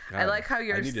 God, I like how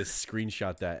you're. I need to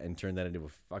screenshot that and turn that into a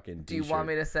fucking t-shirt. Do you want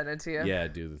me to send it to you? Yeah,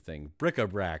 do the thing.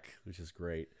 Bric-a-brac, which is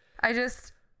great.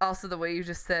 Also, the way you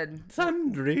just said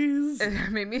sundries.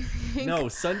 It made me think. No,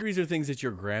 sundries are things that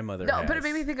your grandmother has. But it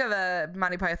made me think of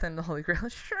Monty Python and the Holy Grail.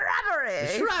 Shrubbery.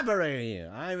 Shrubbery.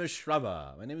 I'm a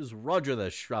shrubber. My name is Roger the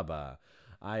Shrubber.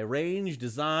 I arrange,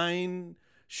 design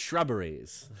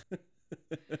shrubberies.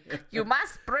 You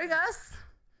must bring us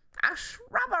a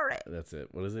shrubbery. That's it.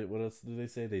 What is it? What else do they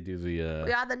say? They do the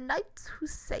We are the knights who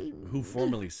say. who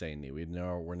formerly say me.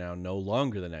 We're now no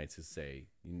longer the knights who say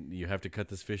you have to cut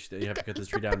this fish. You have to cut this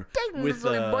tree down with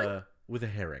a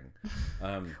herring.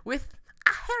 With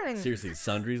a herring. Seriously,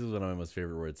 sundries is one of my most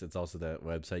favorite words. It's also that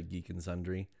website Geek and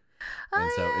Sundry,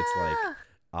 and so it's like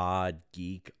odd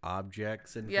geek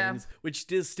objects and things, which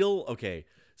is still okay.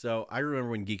 So I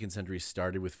remember when Geek and Sundry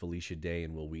started with Felicia Day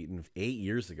and Will Wheaton 8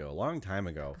 years ago, a long time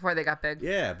ago. Before they got big.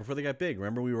 Yeah, before they got big.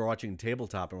 Remember we were watching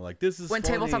Tabletop and we're like, this is when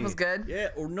funny. Tabletop was good? Yeah,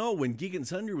 or no, when Geek and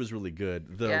Sundry was really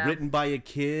good. Written by a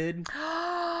Kid.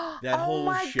 That whole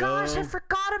my show. Gosh, I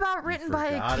forgot about Written by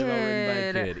a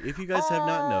Kid. If you guys have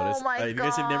not noticed, if you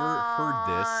guys have never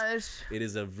heard this, it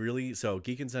is a really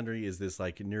Geek and Sundry is this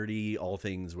like nerdy all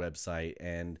things website,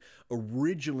 and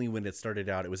originally when it started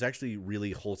out, it was actually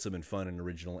really wholesome and fun and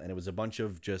original, and it was a bunch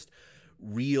of just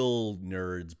real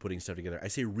nerds putting stuff together. I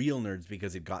say real nerds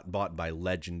because it got bought by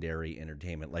Legendary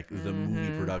Entertainment, like the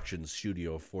movie production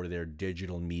studio for their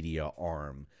digital media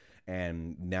arm.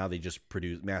 And now they just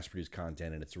mass produce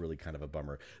content, and it's really kind of a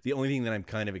bummer. The only thing that I'm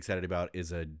kind of excited about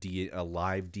is a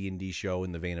live D&D show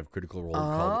in the vein of Critical Role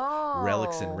called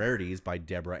Relics and Rarities by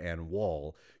Deborah Ann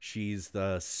Wall. She's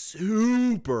the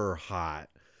super hot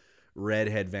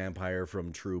redhead vampire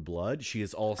from True Blood. She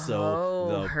is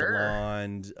also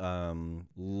blonde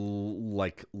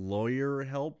like lawyer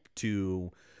help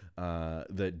to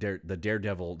the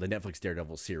Netflix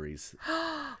Daredevil series.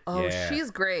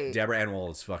 She's great. Deborah Ann Wall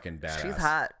is fucking badass. She's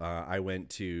hot.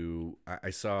 I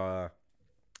saw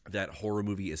that horror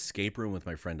movie Escape Room with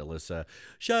my friend Alyssa.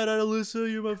 Shout out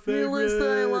Alyssa, you're my favorite.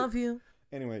 Alyssa, I love you.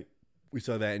 Anyway, we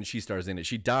saw that and she stars in it.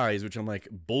 She dies, which I'm like,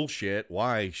 bullshit.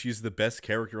 Why? She's the best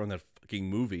character on that fucking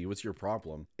movie. What's your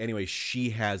problem? Anyway, she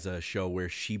has a show where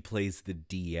she plays the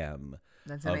DM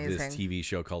of this TV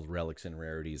show called Relics and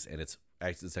Rarities, and it's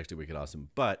actually wicked awesome.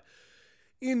 But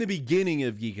in the beginning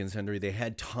of Geek and Sundry, they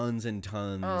had tons and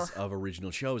tons of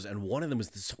original shows, and one of them was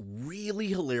this really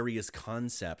hilarious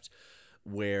concept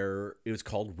where it was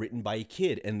called Written by a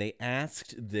Kid, and they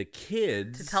asked the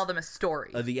kids to tell them a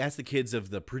story. They asked the kids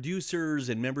of the producers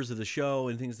and members of the show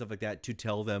and things stuff like that to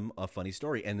tell them a funny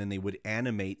story, and then they would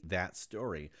animate that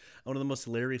story. One of the most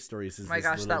hilarious stories is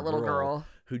that little girl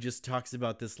who just talks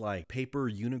about this like paper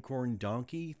unicorn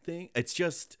donkey thing. It's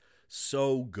just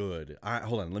so good.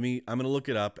 Hold on, I'm gonna look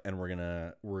it up, and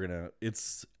I'm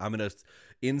gonna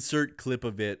insert clip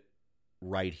of it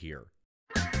right here.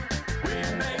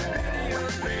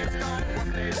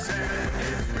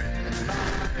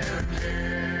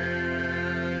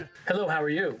 Hello, how are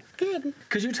you? Good.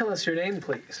 Could you tell us your name,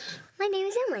 please? My name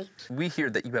is Emily. We hear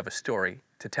that you have a story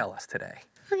to tell us today.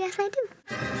 Oh, yes, I do.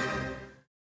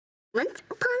 Once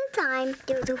upon a time,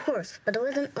 there was a horse, but it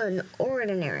wasn't an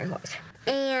ordinary horse.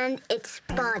 And its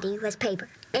body was paper.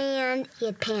 And he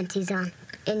had panties on.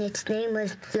 And its name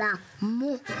was La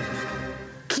Mukia.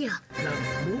 La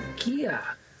Mukia.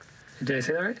 Did I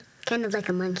say that right? Kind of like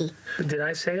a monkey. Did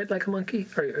I say it like a monkey?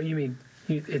 Or you mean,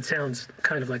 it sounds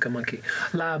kind of like a monkey.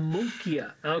 La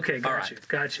Mukia. Okay, got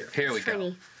you. Here we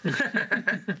go.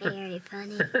 Very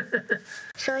funny.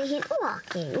 So he's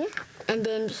walking, and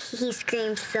then he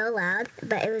screamed so loud,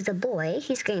 but it was a boy.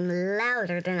 He screamed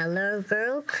louder than a little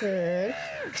girl could.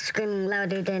 Screaming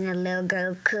louder than a little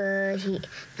girl could.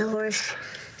 The horse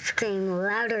screamed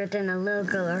louder than a little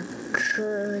girl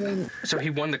could. And so he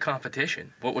won the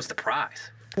competition. What was the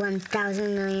prize?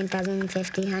 1,000 million,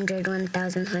 1,050, 100,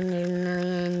 1,000, 100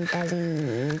 million,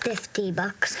 1,050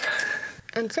 bucks.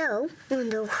 And so, when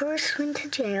the horse went to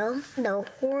jail, the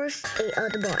horse ate all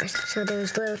the bars. So there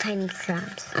was little tiny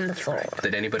crabs on the floor.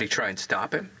 Did anybody try and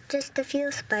stop him? Just a few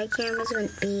spy cameras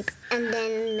went beep. And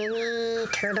then many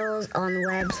turtles on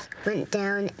webs went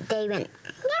down. They went,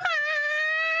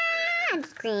 and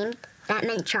screamed. That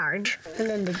meant charge. And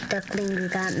then the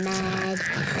ducklings got mad,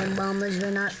 and mamas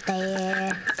were not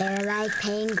there. They were like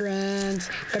penguins.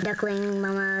 The duckling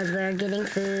mamas were getting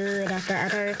food at the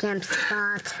other camp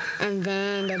spot. And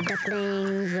then the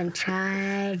ducklings went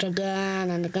charge again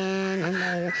and again.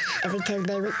 And every time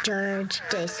they went charge,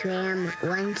 they swam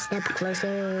one step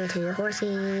closer to the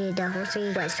horsey. The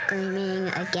horsey was screaming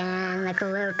again like a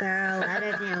little girl,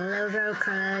 louder than a little girl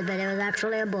could, but it was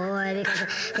actually a boy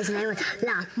because his name was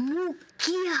La Mukia.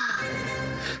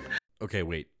 Okay,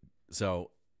 wait.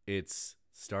 So it's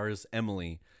stars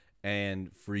Emily,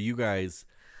 and for you guys,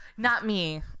 not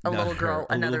me, another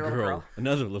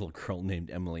little girl named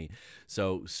Emily.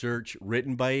 So search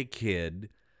Written by a Kid,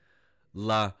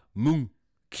 La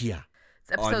Mukia.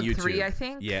 on episode YouTube. 3, I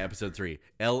think. Yeah, episode 3.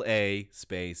 LA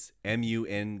space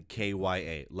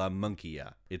MUNKYA. La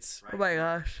Monkia. Oh my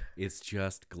gosh. It's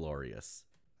just glorious.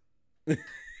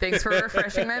 Thanks for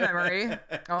refreshing my memory.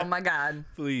 Oh my God.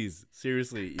 Please,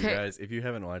 seriously, you 'Kay. guys, if you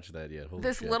haven't watched that yet, holy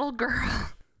This shit. little girl.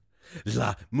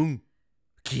 La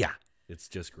Monkia. It's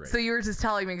just great. So you were just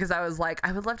telling me because I was like,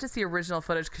 I would love to see original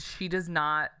footage because she does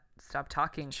not stop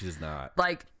talking. She does not.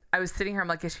 Like, I was sitting here, I'm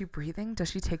like, is she breathing? Does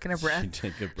she taking a breath? She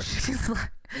take a breath. She's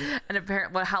like, and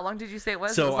apparently, well, how long did you say it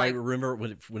was? So it was I like, remember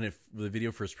when the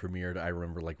video first premiered, I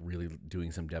remember like really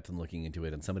doing some depth and looking into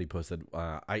it, and somebody posted.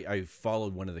 I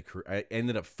followed one of the. I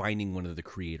ended up finding one of the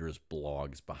creators'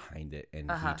 blogs behind it, and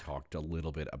he talked a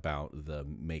little bit about the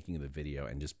making of the video,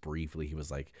 and just briefly, he was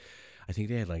like, I think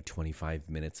they had like 25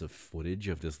 minutes of footage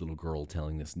of this little girl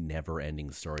telling this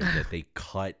never-ending story that they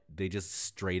cut. They just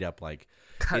straight up like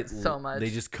cut so much. They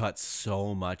just cut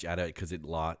so much out of it because it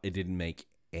didn't make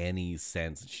any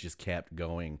sense. She just kept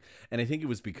going, and I think it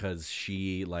was because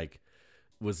she like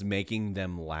was making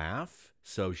them laugh,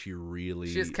 so she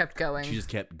just kept going. She just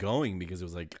kept going because it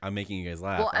was like, I'm making you guys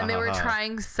laugh. Well, and they were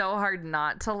trying so hard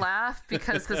not to laugh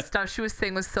because the stuff she was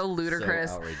saying was so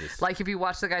ludicrous. So outrageous. Like if you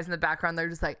watch the guys in the background, they're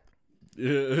just like,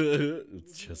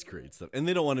 it's just great stuff, and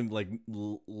they don't want to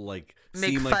like Make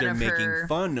seem like fun they're of making her.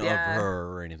 fun of Yeah. her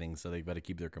or anything, so they better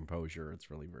keep their composure. It's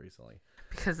really very silly.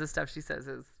 because the stuff she says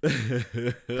is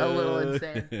a little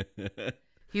insane.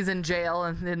 He's in jail,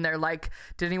 and then they're like,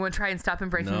 did anyone try and stop him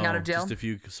breaking out of jail? Just a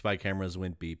few spy cameras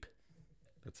went beep.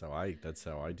 That's how I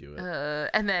do it.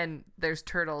 And then there's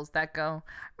turtles that go,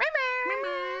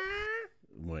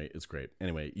 Wait, it's great.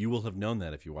 Anyway, you will have known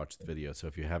that if you watched the video. So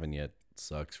if you haven't yet,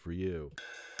 sucks for you.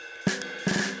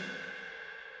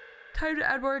 time to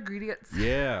add more ingredients.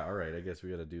 Yeah. All right. I guess we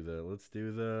got to do let's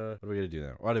do the, what are we going to do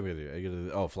now? What are we going to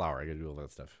do? Flour. I got to do all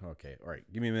that stuff. Okay. All right.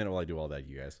 Give me a minute while I do all that,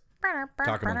 you guys.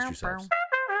 Talk amongst yourselves.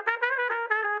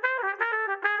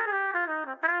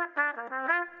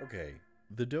 Okay.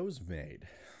 The dough's made.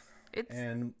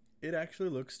 And it actually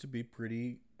looks to be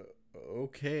pretty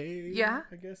okay. Yeah.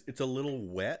 I guess it's a little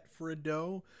wet for a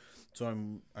dough. So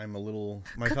I'm a little.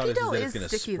 My Cookie thought is dough that is it's going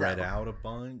to sticky, spread though. out a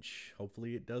bunch.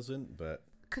 Hopefully it doesn't, but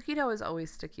Cookie dough is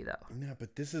always sticky though. yeah.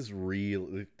 But this is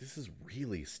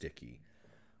really sticky.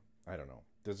 I don't know.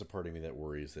 There's a part of me that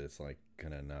worries that it's like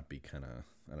gonna not be kind of.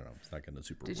 I don't know. It's not gonna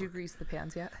super. Did you work. grease the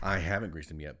pans yet? I haven't greased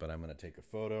them yet, but I'm gonna take a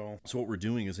photo. So what we're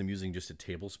doing is I'm using just a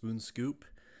tablespoon scoop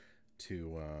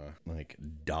to like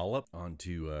dollop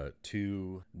onto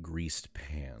 2 greased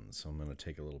pans. So I'm gonna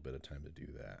take a little bit of time to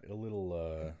do that. A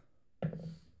little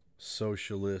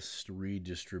socialist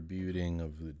redistributing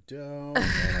of the dough.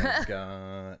 And I've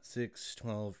got 6,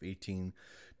 12, 18,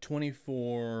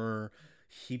 24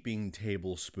 heaping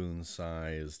tablespoon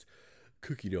sized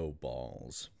cookie dough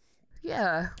balls.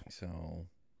 Yeah. So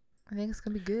I think it's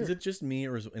gonna be good. is it just me,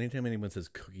 or is anytime anyone says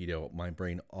cookie dough, my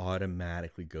brain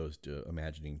automatically goes to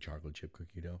imagining chocolate chip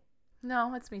cookie dough?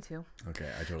 No, it's me too. Okay,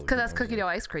 I totally. Because that's I was cookie like- dough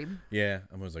ice cream. Yeah,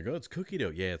 I was like, oh, it's cookie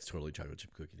dough. Yeah, it's totally chocolate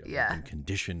chip cookie dough. Yeah. I've been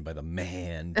conditioned by the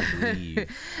man to believe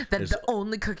That there's the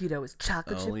only cookie dough is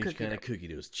chocolate chip only cookie kind dough. of cookie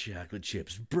dough is chocolate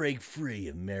chips. Break free,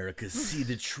 America. See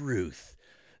the truth.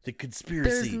 The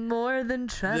conspiracy. There's more than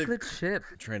chocolate chip.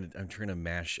 I'm trying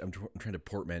to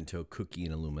portmanteau cookie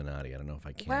and Illuminati. I don't know if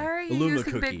I can. Why are you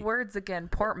using big words again?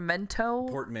 Portmanteau?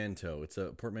 Portmanteau.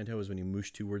 Portmanteau is when you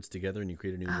mush 2 words together and you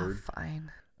create a new word.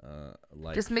 Fine.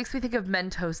 Like Just makes me think of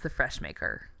Mentos, the fresh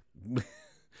maker.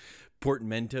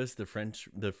 Portmentos, the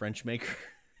French maker.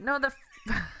 No, the.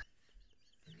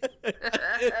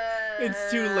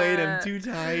 It's too late. I'm too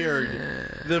tired.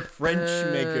 The French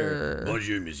maker.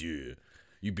 Bonjour, monsieur.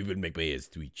 You people make my ass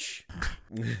twitch.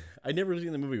 I never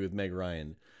seen the movie with Meg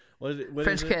Ryan. What is it?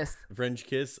 French Kiss. French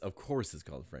Kiss. Of course, it's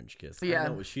called French Kiss. Yeah. I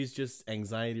know, she's just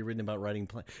anxiety ridden about riding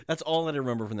planes. That's all that I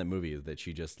remember from that movie is that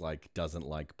she just like doesn't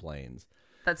like planes.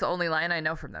 That's the only line I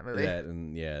know from that movie. That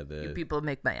and yeah, You people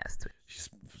make my ass twitch. she's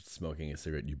smoking a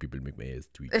cigarette. You people make my ass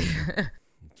twitch.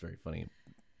 It's very funny.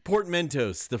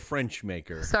 Portmentos, the French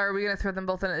maker. So are we going to throw them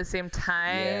both in at the same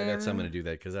time? Yeah, I'm going to do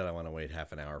that because I don't want to wait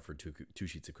half an hour for two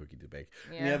sheets of cookie to bake.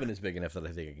 Yeah. The oven is big enough that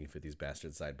I think I can fit these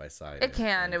bastards side by side. It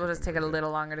can. It will just take it a little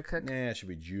longer to cook. Yeah, it should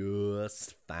be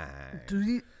just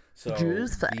fine. So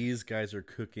Just fine. these guys are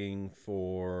cooking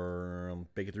for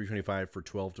bake at 325 for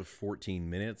 12 to 14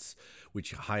 minutes,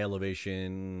 which high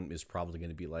elevation is probably going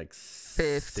to be like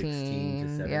 16 to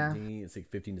 17. yeah. It's like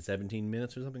 15 to 17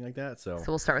 minutes or something like that. So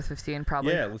we'll start with 15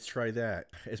 probably. yeah, let's try that.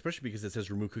 Especially because it says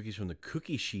remove cookies from the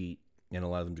cookie sheet and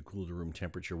allow them to cool to room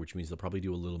temperature, which means they'll probably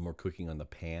do a little more cooking on the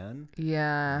pan.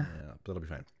 Yeah. Yeah, but that'll be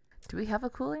fine. Do we have a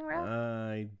cooling rack?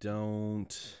 I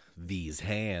don't. these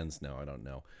hands. No, I don't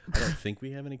know. I don't think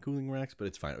we have any cooling racks, but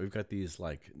it's fine. We've got these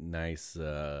like nice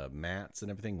mats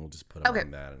and everything. We'll just put them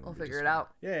on that. And we'll figure it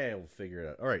out. Yeah, we'll figure it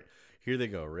out. All right, here they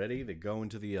go. Ready? They go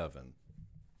into the oven.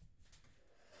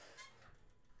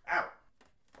 Ow!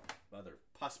 Mother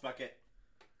pus bucket.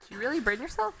 Did you really burn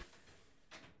yourself?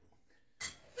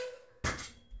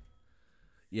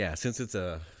 Yeah, since it's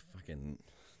a fucking,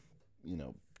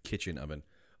 kitchen oven.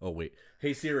 Oh, wait.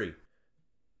 Hey, Siri.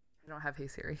 I don't have Hey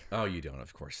Siri. Oh, you don't,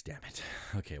 of course. Damn it.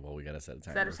 Okay, well, we got to set a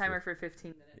timer. Set a timer for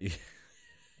 15 minutes.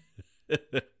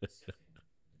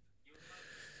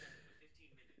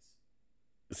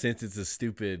 Since it's a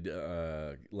stupid,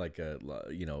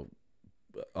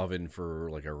 oven for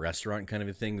like a restaurant kind of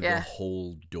a thing, the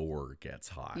whole door gets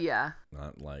hot. Yeah.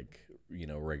 Not like,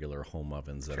 regular home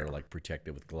ovens that are like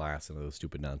protected with glass and those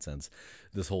stupid nonsense.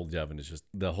 This whole oven is just,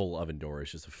 the whole oven door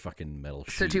is just a fucking metal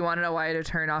sheet. So do you want to know why I had to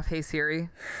turn off Hey Siri?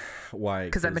 Why?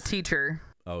 Because I'm a teacher.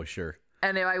 Oh, sure.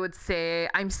 And if I would say,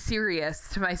 I'm serious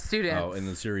to my students. Oh, and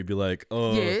then Siri would be like,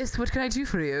 oh. Yes, what can I do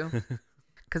for you?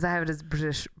 Because I have it as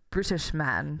British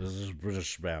man. This is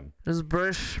British man. This is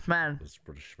British man. This is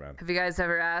British man. Have you guys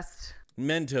ever asked?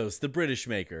 Mentos, the British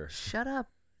maker. Shut up.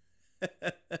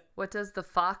 What does the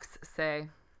fox say?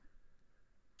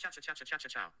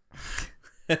 Cha-cha-cha-cha-cha-chow.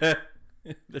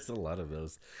 There's a lot of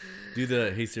those. Do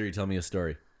the, hey Siri, tell me a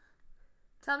story.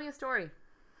 Tell me a story.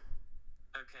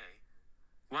 Okay.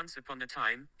 Once upon a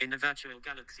time, in a virtual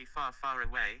galaxy far, far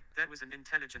away, there was an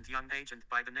intelligent young agent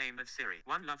by the name of Siri.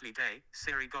 One lovely day,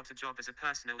 Siri got a job as a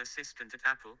personal assistant at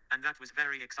Apple, and that was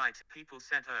very exciting. People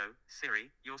said, "Oh, Siri,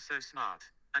 you're so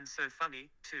smart. And so funny,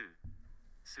 too."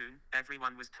 Soon,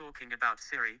 everyone was talking about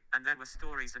Siri, and there were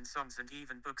stories and songs and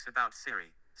even books about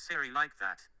Siri. Siri liked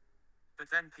that. But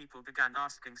then people began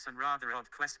asking some rather odd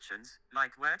questions,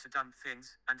 like where to dump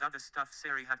things, and other stuff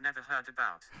Siri had never heard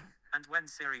about. And when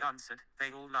Siri answered,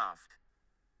 they all laughed.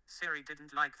 Siri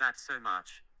didn't like that so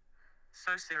much.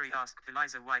 So Siri asked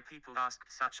Eliza why people asked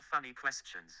such funny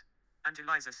questions. And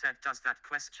Eliza said, "Does that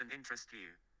question interest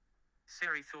you?"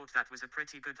 Siri thought that was a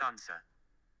pretty good answer.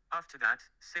 After that,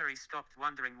 Siri stopped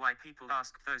wondering why people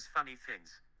asked those funny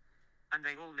things. And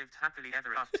they all lived happily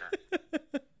ever after.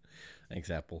 Thanks,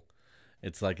 Apple.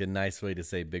 It's like a nice way to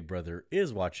say Big Brother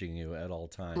is watching you at all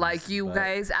times. Like you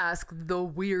guys ask the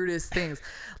weirdest things.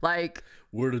 Like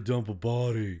where to dump a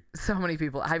body. So many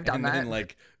people. I've done that. And then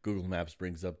like Google Maps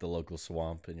brings up the local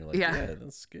swamp and you're like, yeah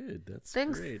that's good. That's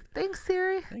great. Thanks,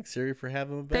 Siri. Thanks, Siri, for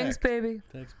having me back. Thanks, baby.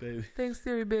 Thanks, baby. Thanks,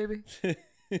 Siri, baby.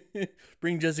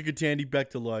 Bring Jessica Tandy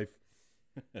back to life.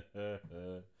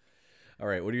 All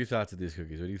right, what are your thoughts of these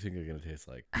cookies? What do you think they're going to taste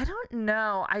like? I don't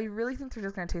know. I really think they're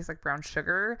just going to taste like brown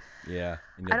sugar. Yeah.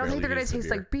 I don't think they're going to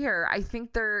taste like beer. I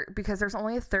think because there's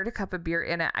only a third a cup of beer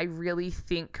in it, I really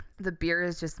think the beer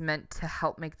is just meant to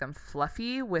help make them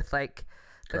fluffy with like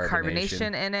the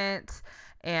carbonation in it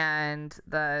and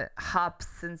the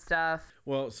hops and stuff.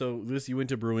 Well, so you went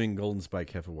to brewing. Golden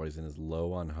Spike Hefeweizen is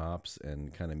low on hops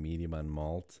and kind of medium on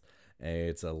malt.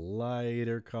 It's a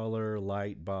lighter color,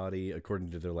 light body,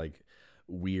 according to their like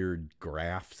weird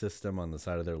graph system on the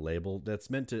side of their label. I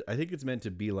think it's meant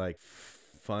to be like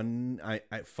funny,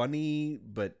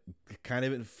 but kind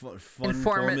of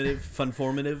funformative.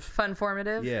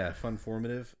 Yeah,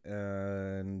 funformative.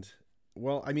 And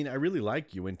well, I mean, I really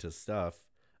like Uinta stuff.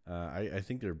 I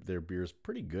think their beer is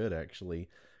pretty good, actually.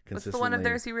 What's the one of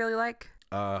theirs you really like?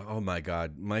 Oh my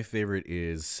God. My favorite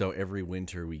is, so every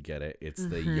winter we get it. It's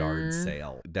the yard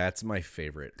sale. That's my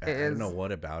favorite. I don't know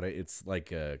what about it. It's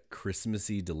like a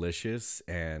Christmassy delicious.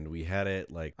 And we had it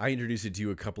I introduced it to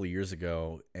you a couple of years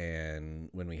ago. And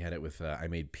when we had it with, I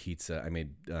made pizza. I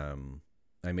made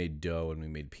dough and we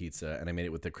made pizza. And I made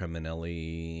it with the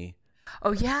Creminelli.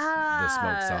 Oh yeah, the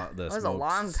smoked sauce. That was a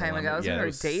long time ago. It was when we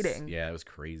were dating. Yeah, it was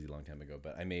crazy long time ago.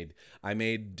 But I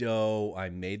made dough. I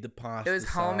made the pasta. It was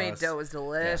homemade dough. It was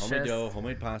delicious. Yeah, homemade dough,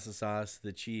 homemade pasta sauce,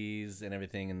 the cheese and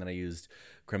everything, and then I used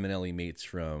Creminelli meats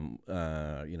from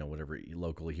whatever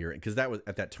local here, because that was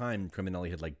at that time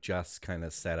Creminelli had just kind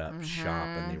of set up shop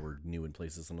and they were new in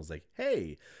places, and I was like,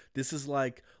 hey, this is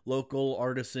like local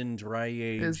artisan dry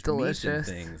aged meats and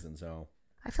things, and so.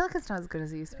 I feel like it's not as good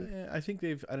as it used to be. I think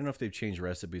I don't know if they've changed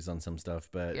recipes on some stuff,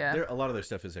 but a lot of their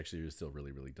stuff is actually still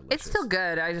really, really delicious. It's still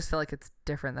good. I just feel like it's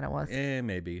different than it was.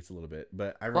 Maybe it's a little bit,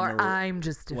 but I remember I'm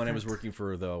just different. When I was working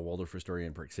for the Waldorf Astoria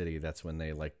in Park City, that's when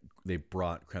they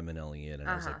brought Creminelli in, and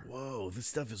I was like, whoa, this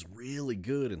stuff is really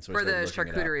good. And so for the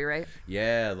charcuterie, right?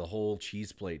 Yeah, the whole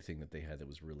cheese plate thing that they had that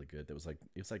was really good. It was like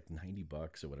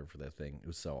 $90 or whatever for that thing. It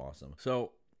was so awesome.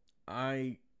 So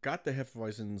I got the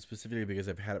Hefeweizen specifically because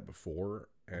I've had it before,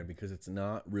 and because it's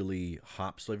not really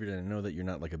hops flavored, and I know that you're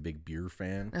not like a big beer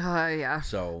fan. Yeah.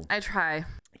 So I try.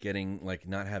 getting like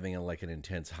not having like an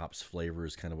intense hops flavor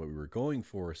is kind of what we were going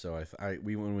for. So when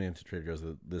we went to Trader Joe's,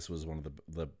 this was one of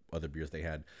the other beers they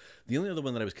had. The only other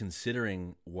one that I was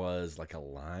considering was like a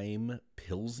lime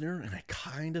pilsner, and I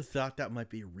kind of thought that might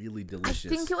be really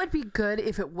delicious. I think it would be good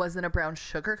if it wasn't a brown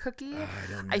sugar cookie. I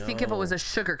don't know. I think if it was a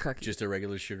sugar cookie, just a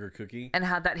regular sugar cookie, and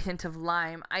had that hint of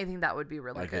lime, I think that would be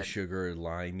really like good. a sugar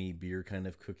limey beer kind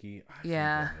of cookie. I think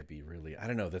that might be really. I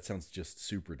don't know. That sounds just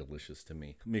super delicious to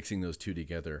me. Mixing those two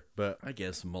together, but I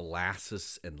guess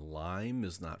molasses and lime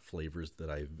is not flavors that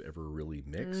I've ever really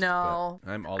mixed. No,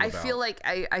 but I'm all I about. feel like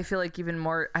I feel like even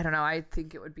more. I don't know. I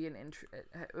think it would be it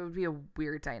would be a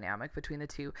weird dynamic between the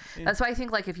two. Yeah. That's why I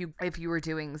think like if you were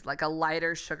doing like a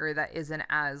lighter sugar that isn't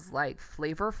as like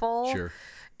flavorful, sure,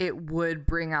 it would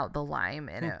bring out the lime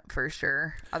in it for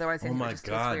sure. Otherwise, oh my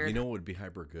god, you know what would be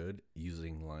hyper good?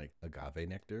 Using like agave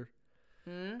nectar.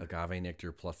 Agave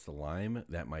nectar plus the lime,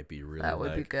 that might be really. That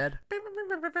would be good.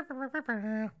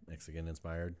 Mexican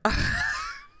inspired. I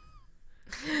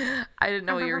didn't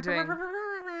know what you were doing.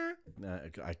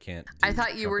 I can't. I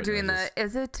thought you were doing the.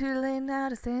 Is it too late now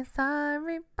to say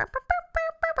sorry?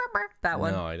 That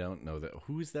one. No, I don't know that.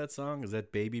 Who is that song? Is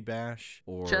that Baby Bash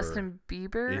or Justin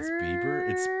Bieber? It's Bieber.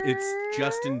 It's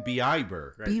Justin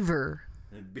Bieber. Right? Beaver.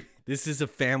 This is a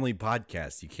family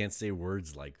podcast. You can't say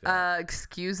words like that.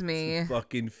 Excuse me. It's a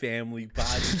fucking family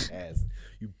podcast.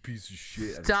 You piece of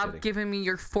shit. Stop giving me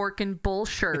your fork and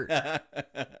bullshit.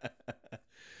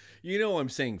 You know I'm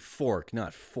saying fork,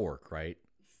 not fork, right?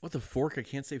 What the fork? I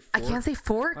can't say fork. I can't say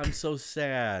fork? I'm so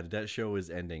sad. That show is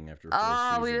ending after 4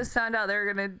 seasons. Oh, we just found out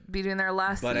they're going to be doing their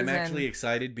last season. But I'm actually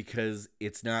excited because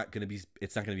it's not going to be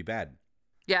bad.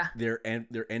 Yeah. They're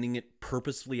ending it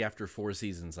purposefully after 4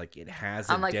 seasons. Like it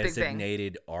has a Unlike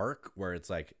designated arc where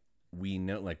it's like we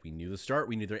knew the start,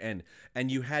 we knew their end,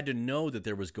 and you had to know that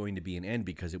there was going to be an end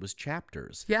because it was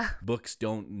chapters. Yeah. Books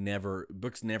never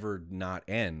not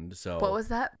end. So what was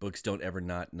that? Books don't ever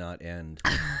not end.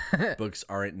 Books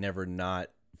aren't never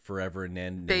not forever and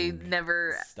ending. They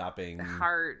never stopping.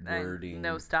 Wording.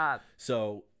 No stop.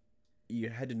 So you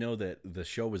had to know that the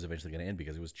show was eventually going to end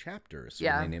because it was chapters.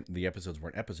 Yeah. The episodes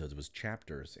weren't episodes; it was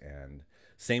chapters. And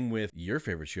same with your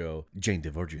favorite show, Jane the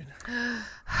Virgin.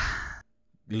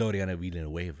 Gloriana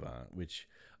Villanueva, which,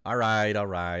 all right.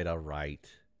 I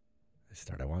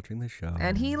started watching the show.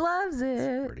 And he loves it.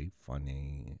 It's pretty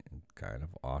funny and kind of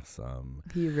awesome.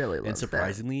 He really loves it. And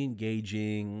surprisingly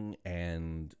engaging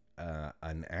and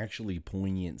an actually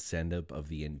poignant send-up of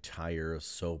the entire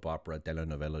soap opera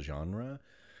telenovela genre.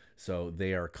 So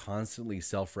they are constantly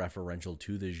self-referential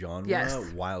to the genre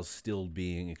while still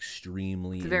being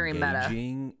extremely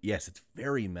engaging. Meta. Yes, it's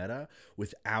very meta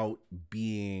without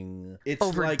being... It's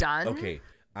overdone? Like, okay,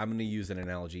 I'm going to use an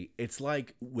analogy. It's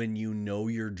like when you know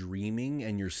you're dreaming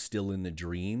and you're still in the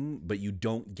dream, but you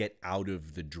don't get out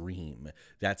of the dream.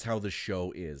 That's how the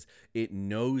show is. It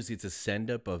knows it's a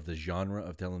send-up of the genre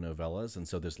of telenovelas, and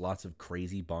so there's lots of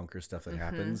crazy bonker stuff that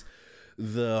happens.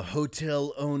 The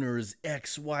hotel owner's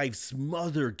ex-wife's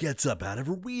mother gets up out of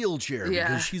her wheelchair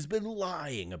because she's been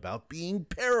lying about being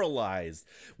paralyzed.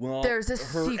 Well, there's a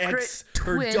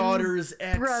her daughter's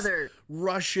brother.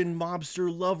 Russian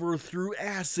mobster lover threw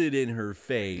acid in her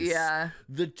face. Yeah.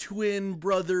 The twin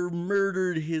brother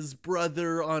murdered his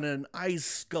brother on an ice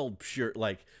sculpture.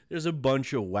 Like, there's a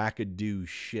bunch of wackadoo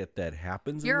shit that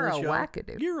happens in the show.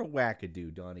 You're a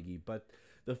wackadoo, Donaghy, but...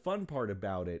 The fun part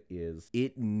about it is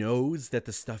it knows that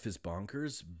the stuff is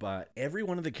bonkers, but every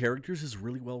one of the characters is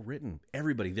really well written.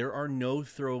 Everybody. There are no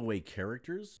throwaway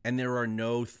characters, and there are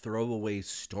no throwaway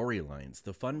storylines.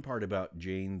 The fun part about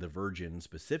Jane the Virgin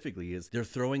specifically is they're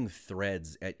throwing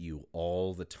threads at you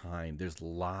all the time. There's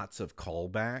lots of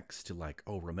callbacks to like,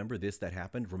 oh, remember this that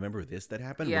happened? Remember this that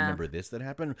happened? Yeah. Remember this that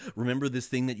happened? Remember this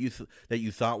thing that you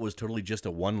thought was totally just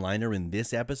a one-liner in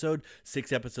this episode?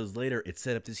 6 episodes later, it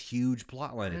set up this huge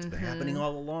plot line. It's been happening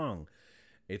all along.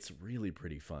 It's really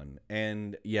pretty fun.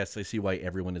 And yes, I see why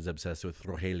everyone is obsessed with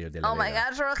Rogelio de la Vega. Oh my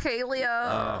gosh,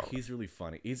 Rogelio. He's really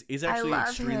funny. He's actually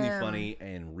extremely funny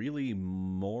and really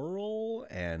moral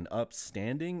and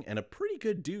upstanding and a pretty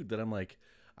good dude that I'm like,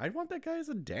 I'd want that guy as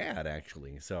a dad,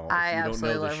 actually. So I if you don't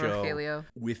know the love show, Rogelio.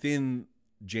 Within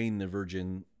Jane the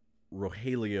Virgin,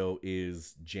 Rogelio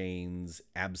is Jane's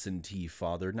absentee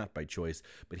father, not by choice,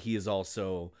 but he is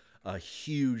also a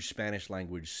huge Spanish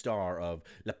language star of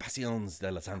La Pasión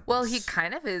de los Santos. Well, he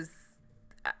kind of is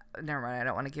Never mind. I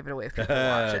don't want to give it away if people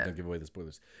watch it. Don't give away the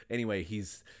spoilers. Anyway,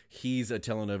 he's a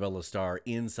telenovela star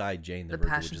inside Jane the The Virgin,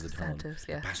 Passions which is of a Santos,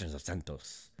 yeah. The Passions of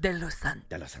Santos. De los Santos.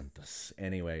 De los Santos.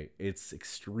 Anyway, it's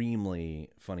extremely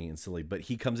funny and silly, but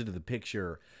he comes into the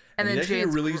picture. And then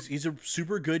he's a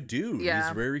super good dude. Yeah.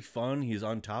 He's very fun. He's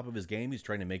on top of his game. He's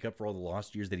trying to make up for all the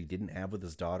lost years that he didn't have with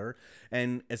his daughter.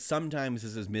 And sometimes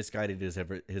as misguided as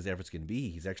his efforts can be,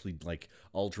 he's actually like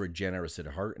ultra generous at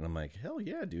heart. And I'm like, hell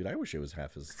yeah, dude. I wish I was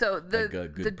half as a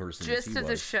good person gist as he of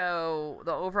the was. show,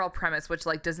 the overall premise, which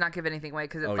like does not give anything away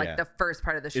because it's the first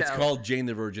part of the show. It's called Jane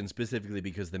the Virgin specifically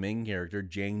because the main character,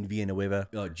 Jane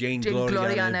Gloriana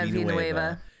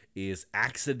Villanueva, is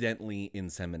accidentally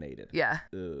inseminated. Yeah.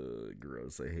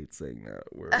 Gross. I hate saying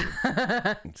that word.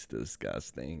 It's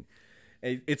disgusting.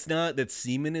 It's not that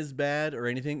semen is bad or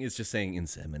anything. It's just saying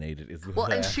inseminated is well,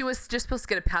 bad. and she was just supposed to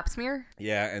get a pap smear.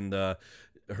 Yeah, and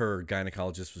her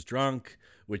gynecologist was drunk,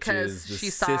 which is the she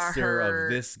saw sister her... of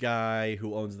this guy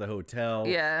who owns the hotel.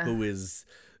 Yeah. Who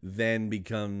then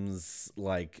becomes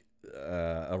like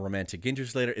a romantic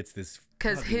interest later. It's this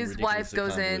because his wife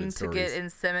goes in to get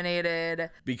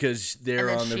inseminated because they're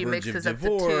on the verge of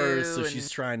divorce, so she's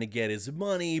trying to get his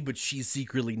money, but she's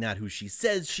secretly not who she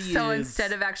says she is. So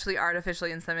instead of actually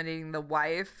artificially inseminating the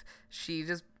wife, she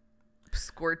just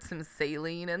squirts some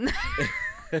saline in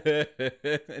there.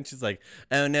 And she's like,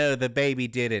 "Oh no, the baby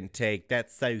didn't take.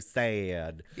 That's so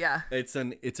sad." Yeah, it's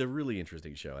a really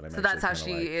interesting show, and so that's how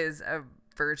she is a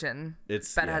virgin.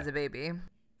 But has a baby.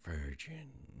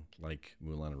 Virgin, like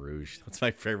Moulin Rouge. That's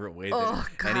my favorite way that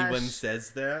anyone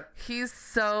says that. He's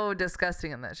so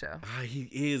disgusting in that show. He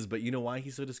is, but you know why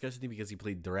he's so disgusting? Because he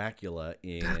played Dracula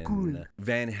in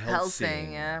Van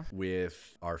Helsing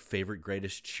with our favorite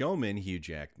greatest showman, Hugh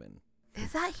Jackman.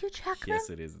 Is that Hugh Jackman? Yes,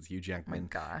 it is. It's Hugh Jackman. Oh my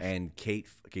gosh. And Kate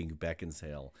fucking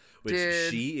Beckinsale, which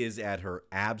she is at her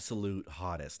absolute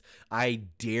hottest. I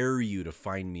dare you to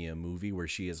find me a movie where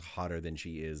she is hotter than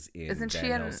she is in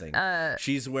Van Helsing.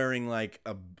 She's wearing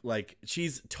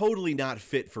she's totally not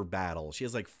fit for battle. She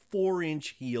has like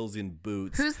 4-inch heels and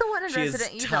boots. Who's the one in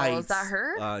Resident Evil? Is that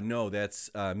her? No, that's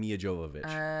Mia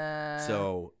Jovovich.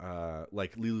 So,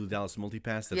 like Lulu Dallas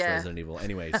Multipass, that's Resident Evil.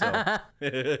 Anyway, so...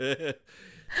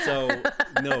 So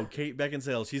no, Kate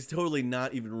Beckinsale, she's totally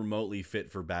not even remotely fit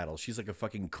for battle. She's like a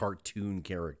fucking cartoon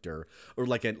character or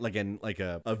like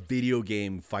a video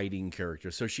game fighting character.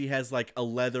 So she has like a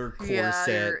leather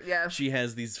corset. She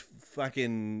has these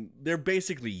fucking, they're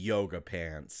basically yoga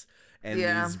pants and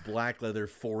these black leather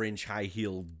 4-inch high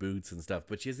heeled boots and stuff.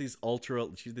 But she has these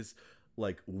this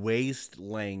like waist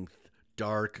length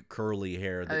dark curly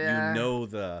hair that you know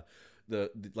the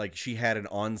like she had an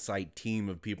on-site team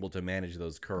of people to manage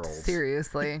those curls.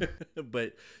 Seriously.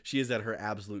 But she is at her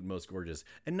absolute most gorgeous.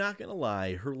 And not gonna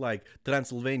lie, her like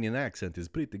Transylvanian accent is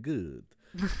pretty good.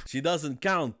 She doesn't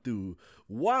count to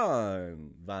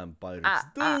 1 vampires,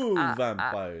 2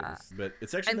 vampires. But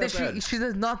it's actually not bad. She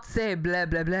does not say blah,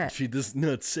 blah, blah. She does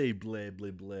not say blah,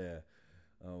 blah, blah.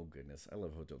 Oh, goodness. I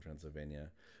love Hotel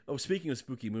Transylvania. Oh, speaking of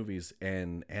spooky movies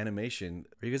and animation,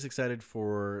 are you guys excited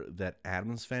for that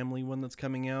Addams Family one that's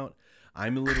coming out?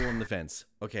 I'm a little on the fence.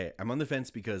 Okay, I'm on the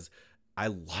fence because I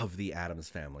love the Addams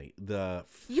Family.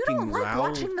 You don't like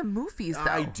watching the movies,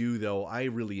 though. I do, though. I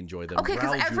really enjoy them. Okay,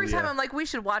 because every time I'm like, we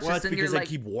should watch this, and you're like... I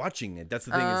keep watching it. That's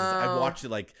the thing. I've watched it,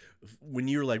 like, when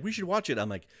you're like, we should watch it, I'm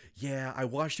like, yeah, I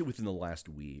watched it within the last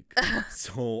week.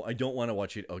 So I don't want to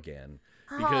watch it again.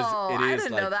 Because I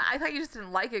didn't know that. I thought you just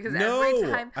didn't like it because every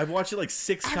time I've watched it like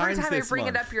 6 times this month. Every time I bring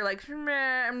it up, you're like,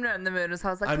 I'm not in the mood. So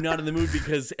I was like, I'm not in the mood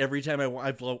because every time I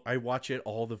watch it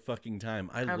all the fucking time.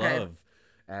 I love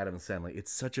Addams Family. It's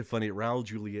such a funny. Raul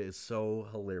Julia is so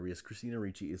hilarious. Christina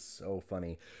Ricci is so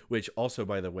funny. Which also,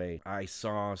 by the way, I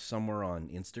saw somewhere on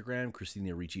Instagram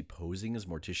Christina Ricci posing as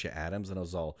Morticia Addams, and I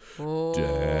was all,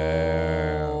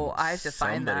 damn. I have to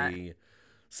find that.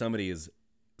 Somebody is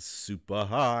super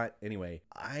hot. Anyway,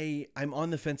 I'm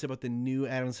on the fence about the new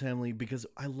Addams Family because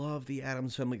I love the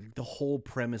Addams Family. The whole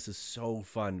premise is so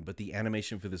fun, but the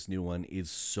animation for this new one is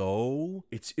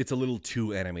it's a little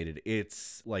too animated.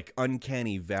 It's like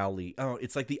Uncanny Valley. Oh,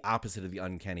 it's like the opposite of the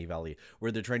Uncanny Valley,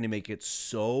 where they're trying to make it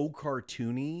so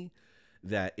cartoony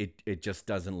that it just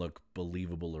doesn't look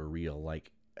believable or real.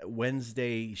 Like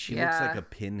Wednesday, she looks like a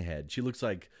pinhead. She looks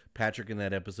like Patrick in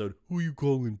that episode, who you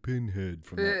calling Pinhead,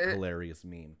 from that hilarious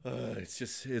meme. It's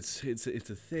just it's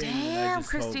a thing. Damn,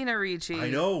 Christina Ricci. I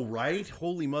know, right?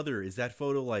 Holy mother, is that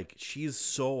photo like, she's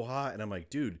so hot, and I'm like,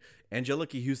 dude,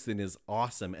 Angelica Houston is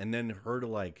awesome, and then her to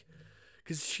like,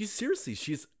 because she's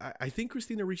I think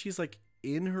Christina Ricci is like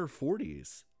in her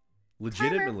 40s.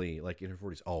 Legitimately, like in her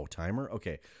 40s. Oh, timer?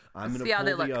 Okay. I'm going to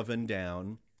pull the oven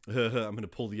down. I'm gonna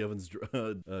pull the oven's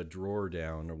drawer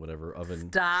down or whatever oven.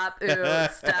 Stop! Ew,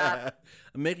 stop!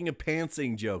 I'm making a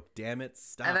pantsing joke. Damn it!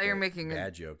 Stop! I thought you were making a a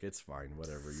bad joke. It's fine.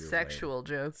 Whatever. You're sexual right.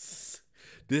 jokes.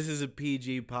 This is a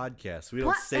PG podcast. We don't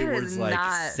What? say It words is like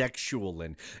not. sexual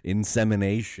and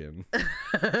insemination.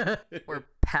 Or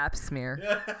pap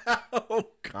smear. Oh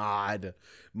God!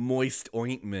 Moist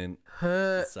ointment.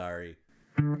 Sorry.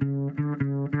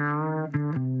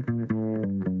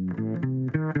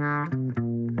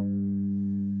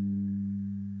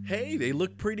 Hey, they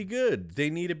look pretty good. They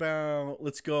need about,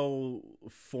 let's go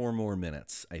 4 more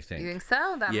minutes, I think. You think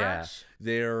so? That yeah, much?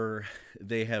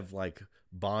 they have like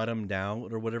bottomed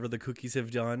out or whatever the cookies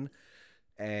have done,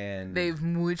 and They've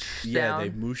mooshed down. yeah,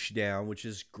 they've mooshed down, which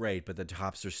is great, but the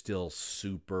tops are still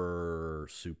super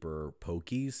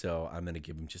pokey. So I'm gonna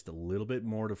give them just a little bit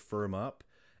more to firm up,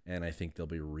 and I think they'll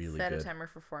be really Set good. a timer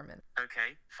for 4 minutes.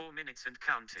 Okay, 4 minutes and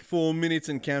counting. 4 minutes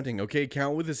and counting. Okay,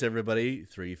 count with us, everybody.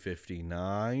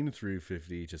 3:59,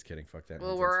 3:50. Just kidding. Fuck that. Well,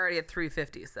 nonsense. we're already at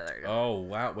 3:50, so there you go. Oh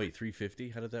wow! Wait,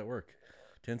 3:50? How did that work?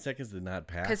 10 seconds did not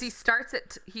pass. Because he starts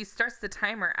the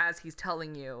timer as he's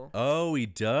telling you. Oh, he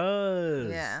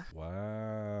does. Yeah.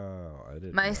 Wow. I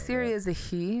didn't. My know Siri that. is a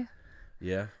he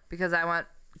Yeah. because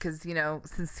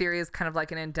since Siri is kind of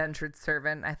like an indentured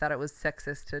servant, I thought it was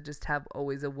sexist to just have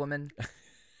always a woman.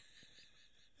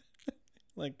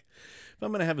 Like, if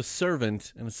I'm gonna have a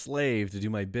servant and a slave to do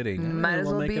my bidding, Might as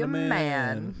well make be it a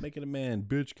man. Make it a man.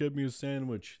 Bitch, cut me a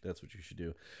sandwich. That's what you should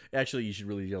do. Actually, you should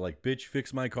really yell like, bitch,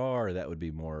 fix my car. That would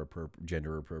be more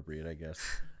gender appropriate, I guess.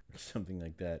 Or something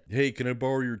like that. Hey, can I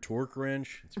borrow your torque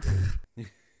wrench? It's great.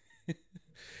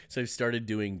 So I've started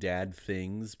doing dad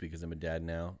things because I'm a dad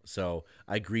now. So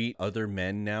I greet other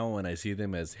men now when I see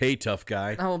them as, hey, tough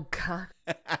guy. Oh God.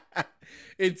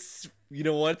 It's, you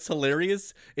know what's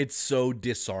hilarious? It's so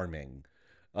disarming.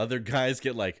 Other guys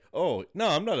get like, oh no,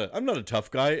 I'm not a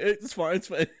tough guy. It's fine. It's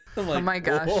fine. I'm like, Oh my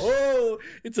gosh. whoa,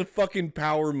 it's a fucking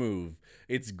power move.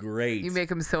 It's great. You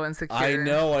make him so insecure. I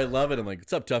know. I love it. I'm like,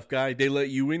 what's up, tough guy? They let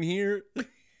you in here?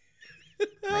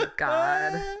 My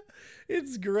God.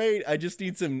 It's great. I just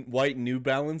need some white New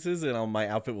Balances, and my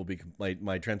outfit will be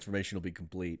my transformation will be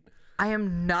complete. I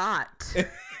am not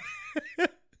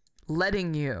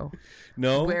letting you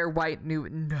No, wear white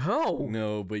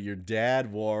No. but your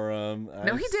dad wore them.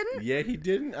 No, he didn't. Yeah, he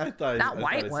didn't. I thought Not I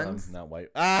white thought I saw ones. him. Not white.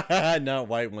 Not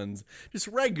white ones. Just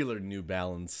regular New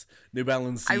Balance. New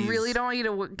Balance. I really don't want you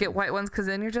to get white ones because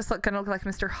then you're just gonna look like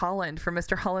Mr. Holland from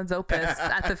Mr. Holland's Opus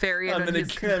at the ferry. I'm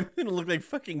And gonna look like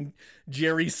fucking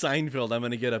Jerry Seinfeld. I'm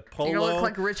gonna get a polo. You're gonna look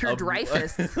like Richard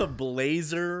Dreyfuss. A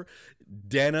blazer,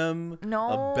 denim,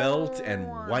 a belt, and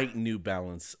white New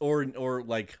Balance, or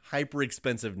like hyper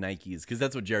expensive Nikes, because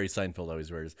that's what Jerry Seinfeld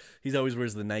always wears. He always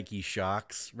wears the Nike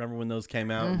Shocks. Remember when those came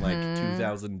out in like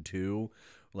 2002?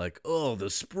 Like, oh, the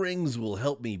springs will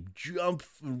help me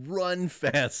run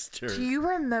faster. Do you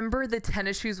remember the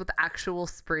tennis shoes with actual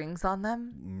springs on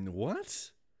them?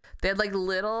 What? They had like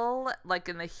little, like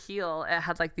in the heel, it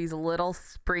had like these little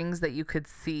springs that you could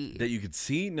see. That you could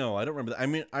see? No, I don't remember that. I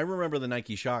mean, I remember the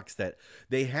Nike Shocks that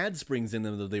they had springs in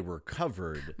them, though they were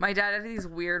covered. My dad had these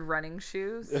weird running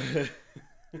shoes.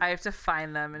 I have to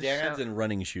find them and Dads show. and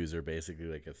running shoes are basically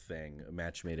like a thing, a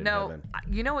match made in No, heaven.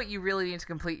 you know what you really need to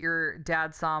complete your dad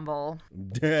ensemble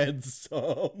Dad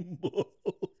ensemble.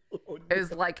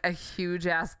 is like a huge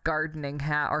ass gardening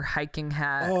hat or hiking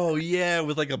hat. Oh yeah,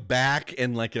 with like a back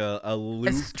and like a loop,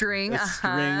 A string, a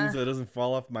string, so it doesn't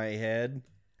fall off my head.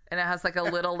 And it has like a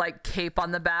little like cape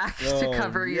on the back to Oh,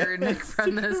 cover your neck yes,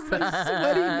 from the my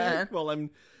sweaty neck sun. while I'm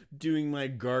doing my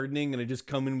gardening, and I just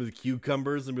come in with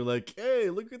cucumbers and be like, "Hey,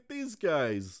 look at these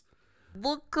guys."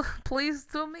 Look, pleased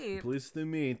to meet. Pleased to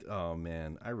meet. Oh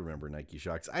man, I remember Nike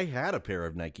Shocks. I had a pair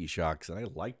of Nike Shocks, and I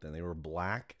liked them. They were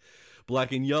black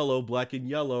and yellow,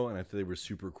 and I thought they were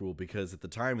super cool because at the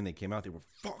time when they came out, they were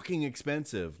fucking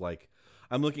expensive. Like,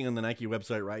 I'm looking on the Nike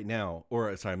website right now,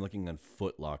 or sorry, I'm looking on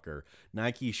Foot Locker.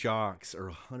 Nike Shocks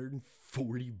are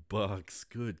 $140.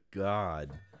 Good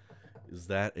God. Is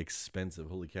that expensive?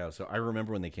 Holy cow. So I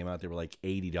remember when they came out, they were like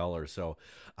 $80. So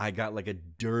I got like a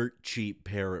dirt cheap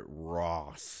pair at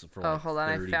Ross for like Hold on,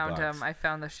 I found $30. them. I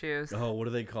found the shoes. Oh, what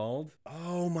are they called?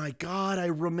 Oh my God, I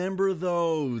remember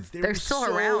those. They're still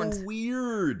so around.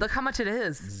 Weird. Look how much it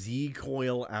is.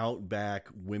 Z-Coil Outback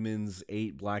women's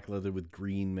 8 black leather with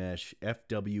green mesh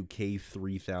FWK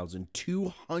 3000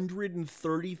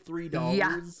 $233.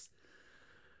 Yeah.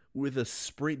 With a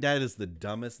spring. That is the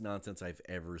dumbest nonsense I've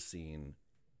ever seen.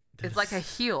 It's like a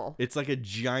heel. It's like a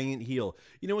giant heel.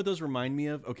 You know what those remind me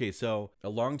of? Okay, so a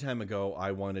long time ago,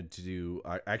 I wanted to do,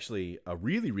 actually a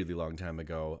really, really long time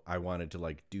ago, I wanted to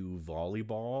like do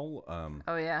volleyball.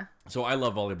 Oh yeah. So I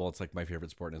love volleyball. It's like my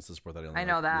favorite sport, and it's the sport that I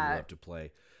know that. really love to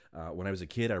play. When I was a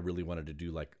kid, I really wanted to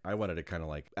do I wanted to kind of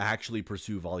like actually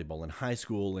pursue volleyball in high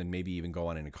school and maybe even go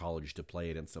on into college to play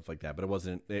it and stuff like that. But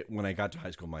when I got to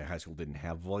high school, my high school didn't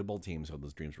have a volleyball team, so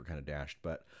those dreams were kind of dashed.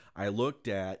 But I looked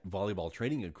at volleyball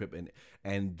training equipment,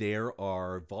 and there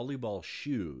are volleyball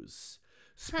shoes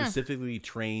specifically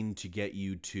trained to get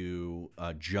you to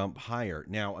jump higher.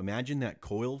 Now, imagine that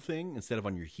coil thing instead of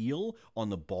on your heel, on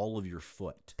the ball of your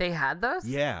foot. They had those?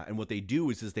 Yeah, and what they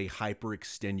do is they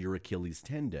hyperextend your Achilles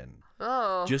tendon.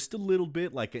 Oh. Just a little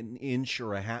bit, like an inch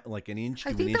or a half, like an inch to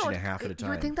an inch and a half at a time.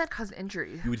 You would think that caused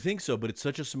injury. You would think so, but it's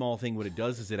such a small thing. What it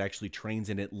does is it actually trains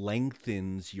and it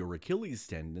lengthens your Achilles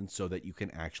tendon so that you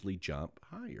can actually jump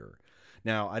higher.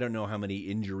 Now, I don't know how many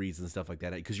injuries and stuff like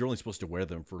that, because you're only supposed to wear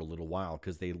them for a little while,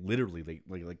 because they literally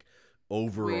like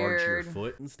overarch your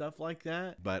foot and stuff like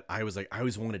that. But I was like, I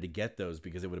always wanted to get those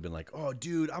because it would have been like, oh,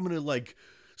 dude, I'm gonna like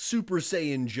Super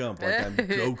Saiyan jump like I'm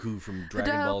Goku from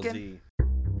Dragon Ball Z.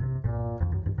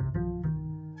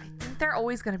 I think they're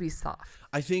always gonna be soft.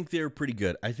 I think they're pretty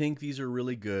good. I think these are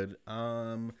really good.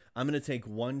 I'm gonna take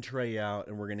one tray out,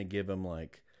 and we're gonna give them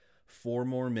like 4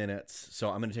 more minutes. So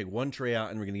I'm going to take one tray out,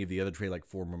 and we're going to give the other tray like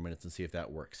 4 more minutes and see if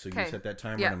that works. So you set that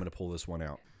timer, and I'm going to pull this one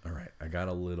out. All right. I got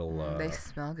a little they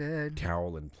smell good.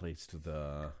 towel and placed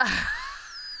the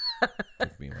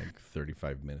took me like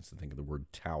 35 minutes to think of the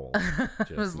word towel.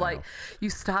 It was now. Like you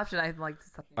stopped, and I'm like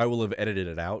something. I will have edited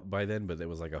it out by then, but it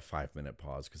was like a 5-minute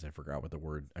pause because I forgot the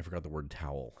word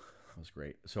towel. That was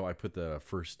great. So I put the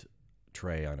first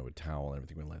tray onto a towel and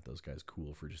everything. We're going to let those guys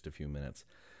cool for just a few minutes.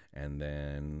 And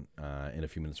then in a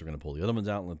few minutes, we're going to pull the other ones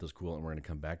out and let those cool. And we're going to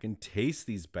come back and taste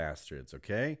these bastards,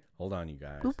 okay? Hold on, you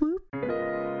guys. Boop, boop.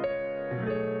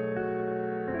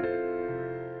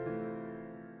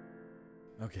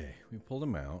 Okay, we pulled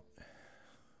them out.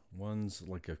 One's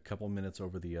like a couple minutes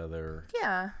over the other.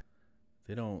 Yeah.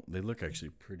 They look actually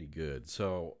pretty good.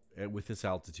 So with this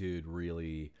altitude,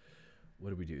 really, what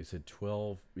did we do? It said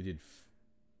 12. We did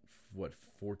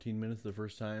 14 minutes the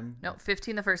first time? No,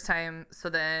 15 the first time. So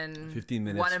then 15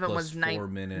 minutes. One of them was 4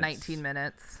 minutes. 19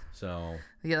 minutes. So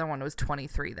the other one was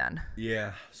 23 then.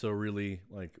 Yeah. So really,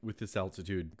 like with this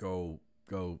altitude, go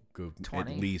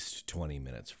 20. At least 20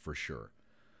 minutes for sure.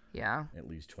 Yeah. At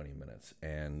least 20 minutes.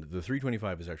 And the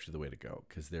 325 is actually the way to go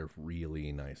because they're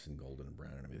really nice and golden and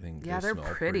brown and everything. Yeah, they're smell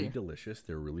pretty delicious.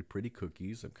 They're really pretty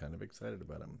cookies. I'm kind of excited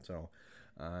about them. So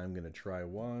I'm going to try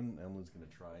one. Emily's going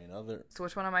to try another. So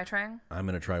which one am I trying? I'm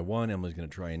going to try one. Emily's going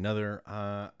to try another.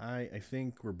 I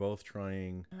think we're both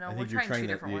trying. No, I think we're trying two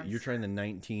different ones. You're trying the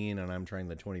 19 and I'm trying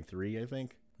the 23, I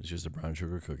think. It's just a brown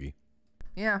sugar cookie.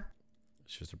 Yeah.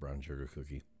 It's just a brown sugar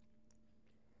cookie.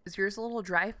 Is yours a little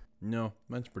dry? No,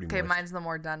 mine's pretty Okay, moist. mine's the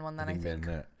more done one then I think.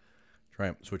 Try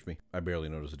it. Switch me. I barely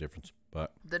notice a difference,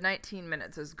 but the 19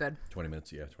 minutes is good. 20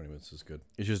 minutes, yeah, 20 minutes is good.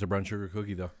 It's just a brown sugar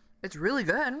cookie, though. It's really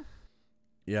good.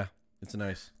 Yeah, it's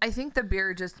nice. I think the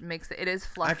beer just makes it is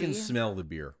fluffy. I can smell the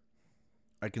beer.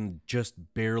 I can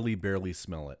just barely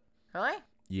smell it. Really?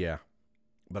 Yeah,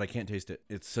 but I can't taste it.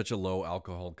 It's such a low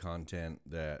alcohol content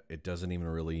that it doesn't even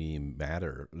really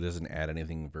matter. It doesn't add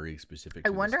anything very specific.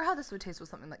 I wonder how this would taste with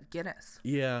something like Guinness.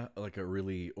 Yeah, like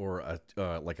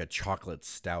like a chocolate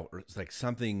stout or it's like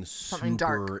something super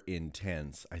dark.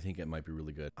 intense. I think it might be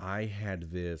really good. I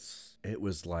had this. It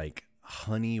was like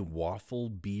honey waffle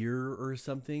beer or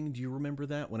something. Do you remember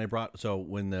that? When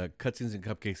the Cutscenes and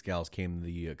Cupcakes gals came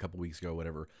a couple weeks ago,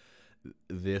 whatever.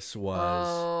 This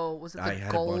was. Was it the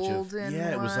golden?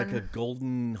 It was like a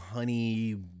golden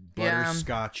honey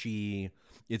butterscotchy.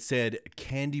 It said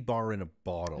candy bar in a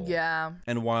bottle. Yeah.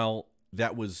 And while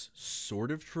that was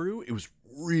sort of true, it was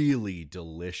really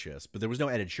delicious. But there was no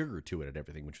added sugar to it and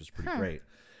everything, which was pretty great.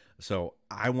 So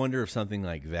I wonder if something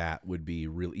like that would be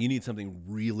really. You need something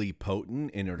really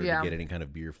potent in order to get any kind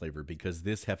of beer flavor, because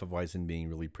this Hefeweizen being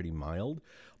really pretty mild,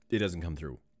 it doesn't come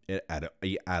through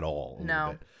at all.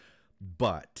 No.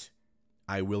 But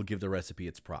I will give the recipe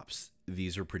its props.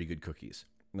 These are pretty good cookies.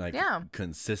 Like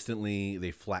consistently,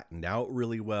 they flattened out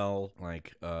really well.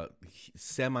 Like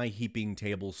semi-heaping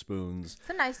tablespoons. It's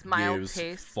a nice mild taste.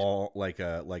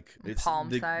 It's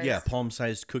palm-sized. Yeah,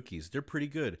 palm-sized cookies. They're pretty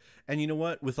good. And you know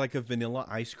what? With like a vanilla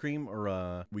ice cream,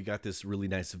 or we got this really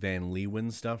nice Van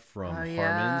Leeuwen stuff from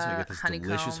Harmon's. I got this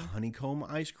delicious honeycomb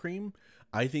ice cream.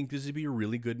 I think this would be a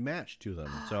really good match to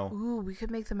them. So, we could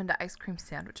make them into ice cream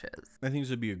sandwiches. I think this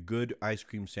would be a good ice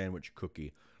cream sandwich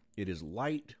cookie. It is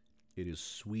light, it is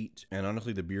sweet, and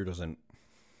honestly, the beer doesn't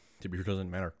The beer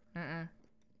doesn't matter.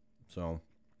 So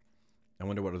I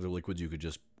wonder what other liquids you could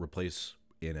just replace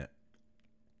in it.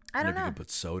 I don't Maybe know. you could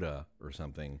put soda or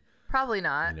something. Probably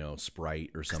not. You know,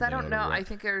 Sprite or Because something. I don't know. whatever. I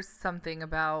think there's something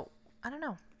about, I don't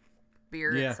know,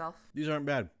 beer itself. These aren't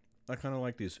bad. I kind of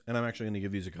like these. And I'm actually going to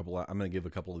give these a couple. I'm going to give a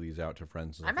couple of these out to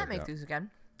friends. And I might stuff make like that. these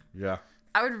again. Yeah.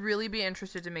 I would really be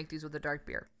interested to make these with a dark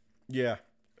beer. Yeah.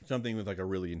 Something with like a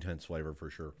really intense flavor for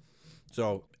sure.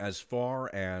 So as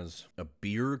far as a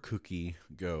beer cookie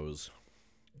goes,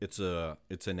 it's a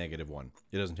 -1.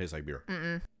 It doesn't taste like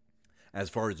beer. As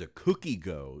far as a cookie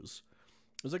goes,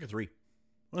 it's like a 3.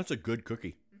 Well, that's a good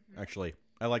cookie, actually.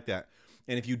 I like that.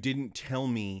 And if you didn't tell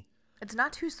me, It's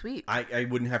not too sweet. I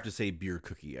wouldn't have to say beer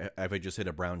cookie. If I just said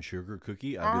a brown sugar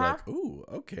cookie, I'd be like, ooh,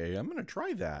 okay, I'm gonna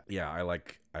try that. Yeah, I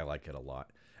like it a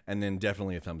lot. And then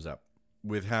definitely a thumbs up.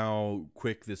 With how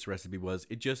quick this recipe was,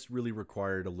 it just really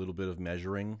required a little bit of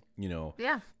measuring, you know.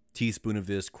 Yeah. Teaspoon of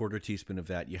this, quarter teaspoon of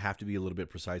that. You have to be a little bit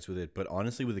precise with it. But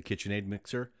honestly, with a KitchenAid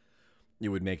mixer, it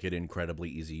would make it incredibly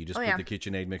easy. You just put the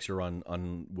KitchenAid mixer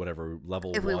on whatever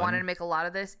level. If we wanted to make a lot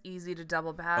of this, easy to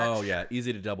double batch. Oh yeah,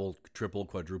 easy to double, triple,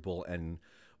 quadruple, and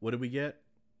what did we get?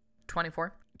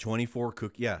 24.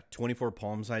 24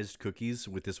 palm-sized cookies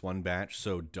with this one batch.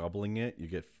 So doubling it, you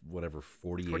get whatever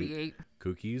 48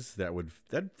 cookies.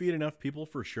 That'd feed enough people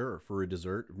for sure for a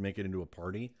dessert. Make it into a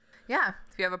party. Yeah,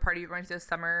 if you have a party you're going to this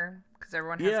summer, because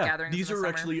everyone has gatherings. These in the are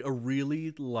summer. actually a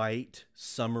really light,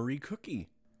 summery cookie.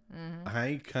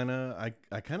 I kind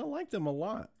of like them a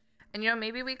lot. And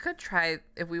maybe we could try,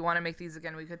 if we want to make these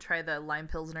again, we could try the lime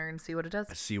pilsner and see what it does.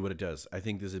 See what it does. I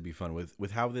think this would be fun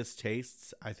with how this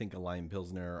tastes. I think a lime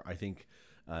pilsner. I think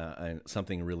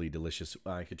something really delicious.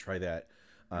 I could try that.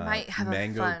 Might have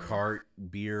mango a fun. cart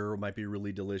beer might be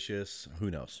really delicious.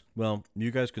 Who knows? Well,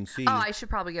 you guys can see. Oh, I should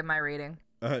probably give my rating.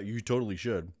 You totally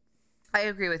should. I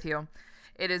agree with you.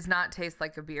 It does not taste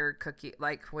like a beer cookie,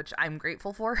 which I'm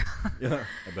grateful for. Yeah,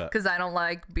 I bet. Because I don't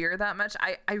like beer that much.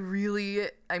 I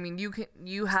mean,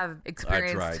 you have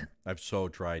experienced. I've so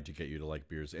tried to get you to like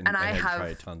beers, and I have have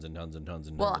tried tons and tons and tons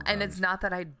and well, tons. and it's not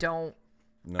that I don't.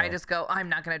 No. I just go, I'm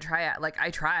not gonna try it. Like I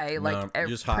try,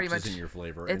 just hops pretty much isn't your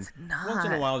flavor. It's and not. Once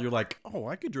in a while, you're like, oh,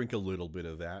 I could drink a little bit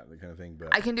of that kind of thing. But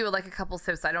I can do like a couple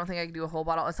sips. I don't think I can do a whole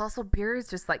bottle. It's also beer is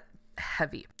just like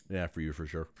heavy. yeah, for you for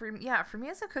sure. For me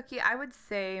as a cookie, I would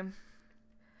say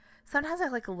sometimes I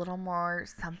like a little more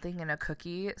something in a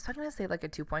cookie. So I'm gonna say like a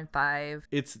 2.5.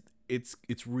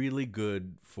 It's really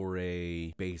good for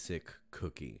a basic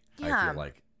cookie. Yeah. I feel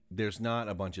like there's not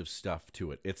a bunch of stuff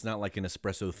to it. It's not like an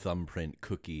espresso thumbprint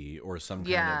cookie or some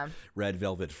kind of red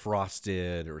velvet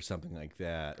frosted or something like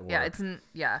that. Or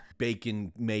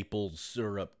bacon maple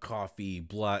syrup coffee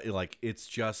like it's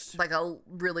just like a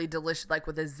really delicious, like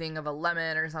with a zing of a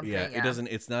lemon or something. Yeah, it doesn't.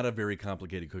 It's not a very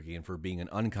complicated cookie, and for being an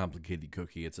uncomplicated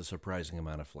cookie, it's a surprising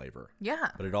amount of flavor. Yeah,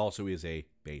 but it also is a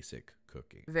basic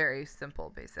cookie. Very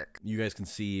simple, basic. You guys can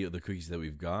see the cookies that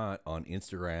we've got on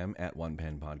Instagram at One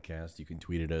Pan Podcast. You can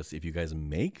tweet at us if you guys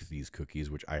make these cookies,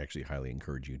 which I actually highly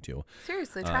encourage you to.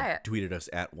 Seriously, try it. Tweet at us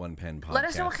at One Pan Podcast. Let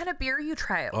us know what kind of beer you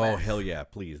try it with. Oh, hell yeah,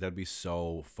 please. That'd be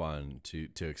so fun to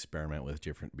experiment with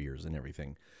different beers and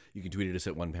everything. You can tweet at us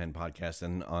at One Pan Podcast,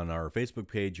 and on our Facebook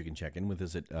page, you can check in with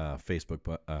us at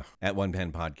Facebook at One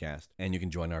Pan Podcast, and you can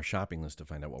join our shopping list to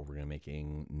find out what we're going to be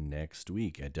making next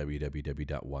week at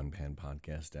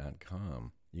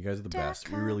www.onepanpodcast.com. You guys are the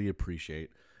best. We really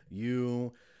appreciate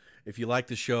you. If you like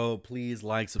the show, please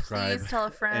like, subscribe. Please tell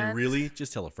a friend. And really,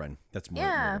 just tell a friend. That's more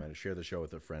than share the show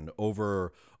with a friend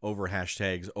over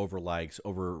hashtags, over likes,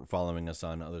 over following us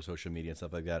on other social media and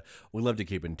stuff like that. We love to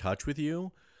keep in touch with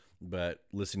you, but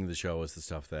listening to the show is the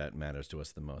stuff that matters to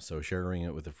us the most. So sharing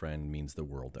it with a friend means the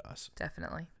world to us.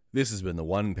 Definitely. This has been the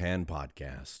One Pan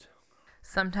Podcast.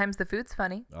 Sometimes the food's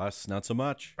funny. Us, not so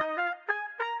much.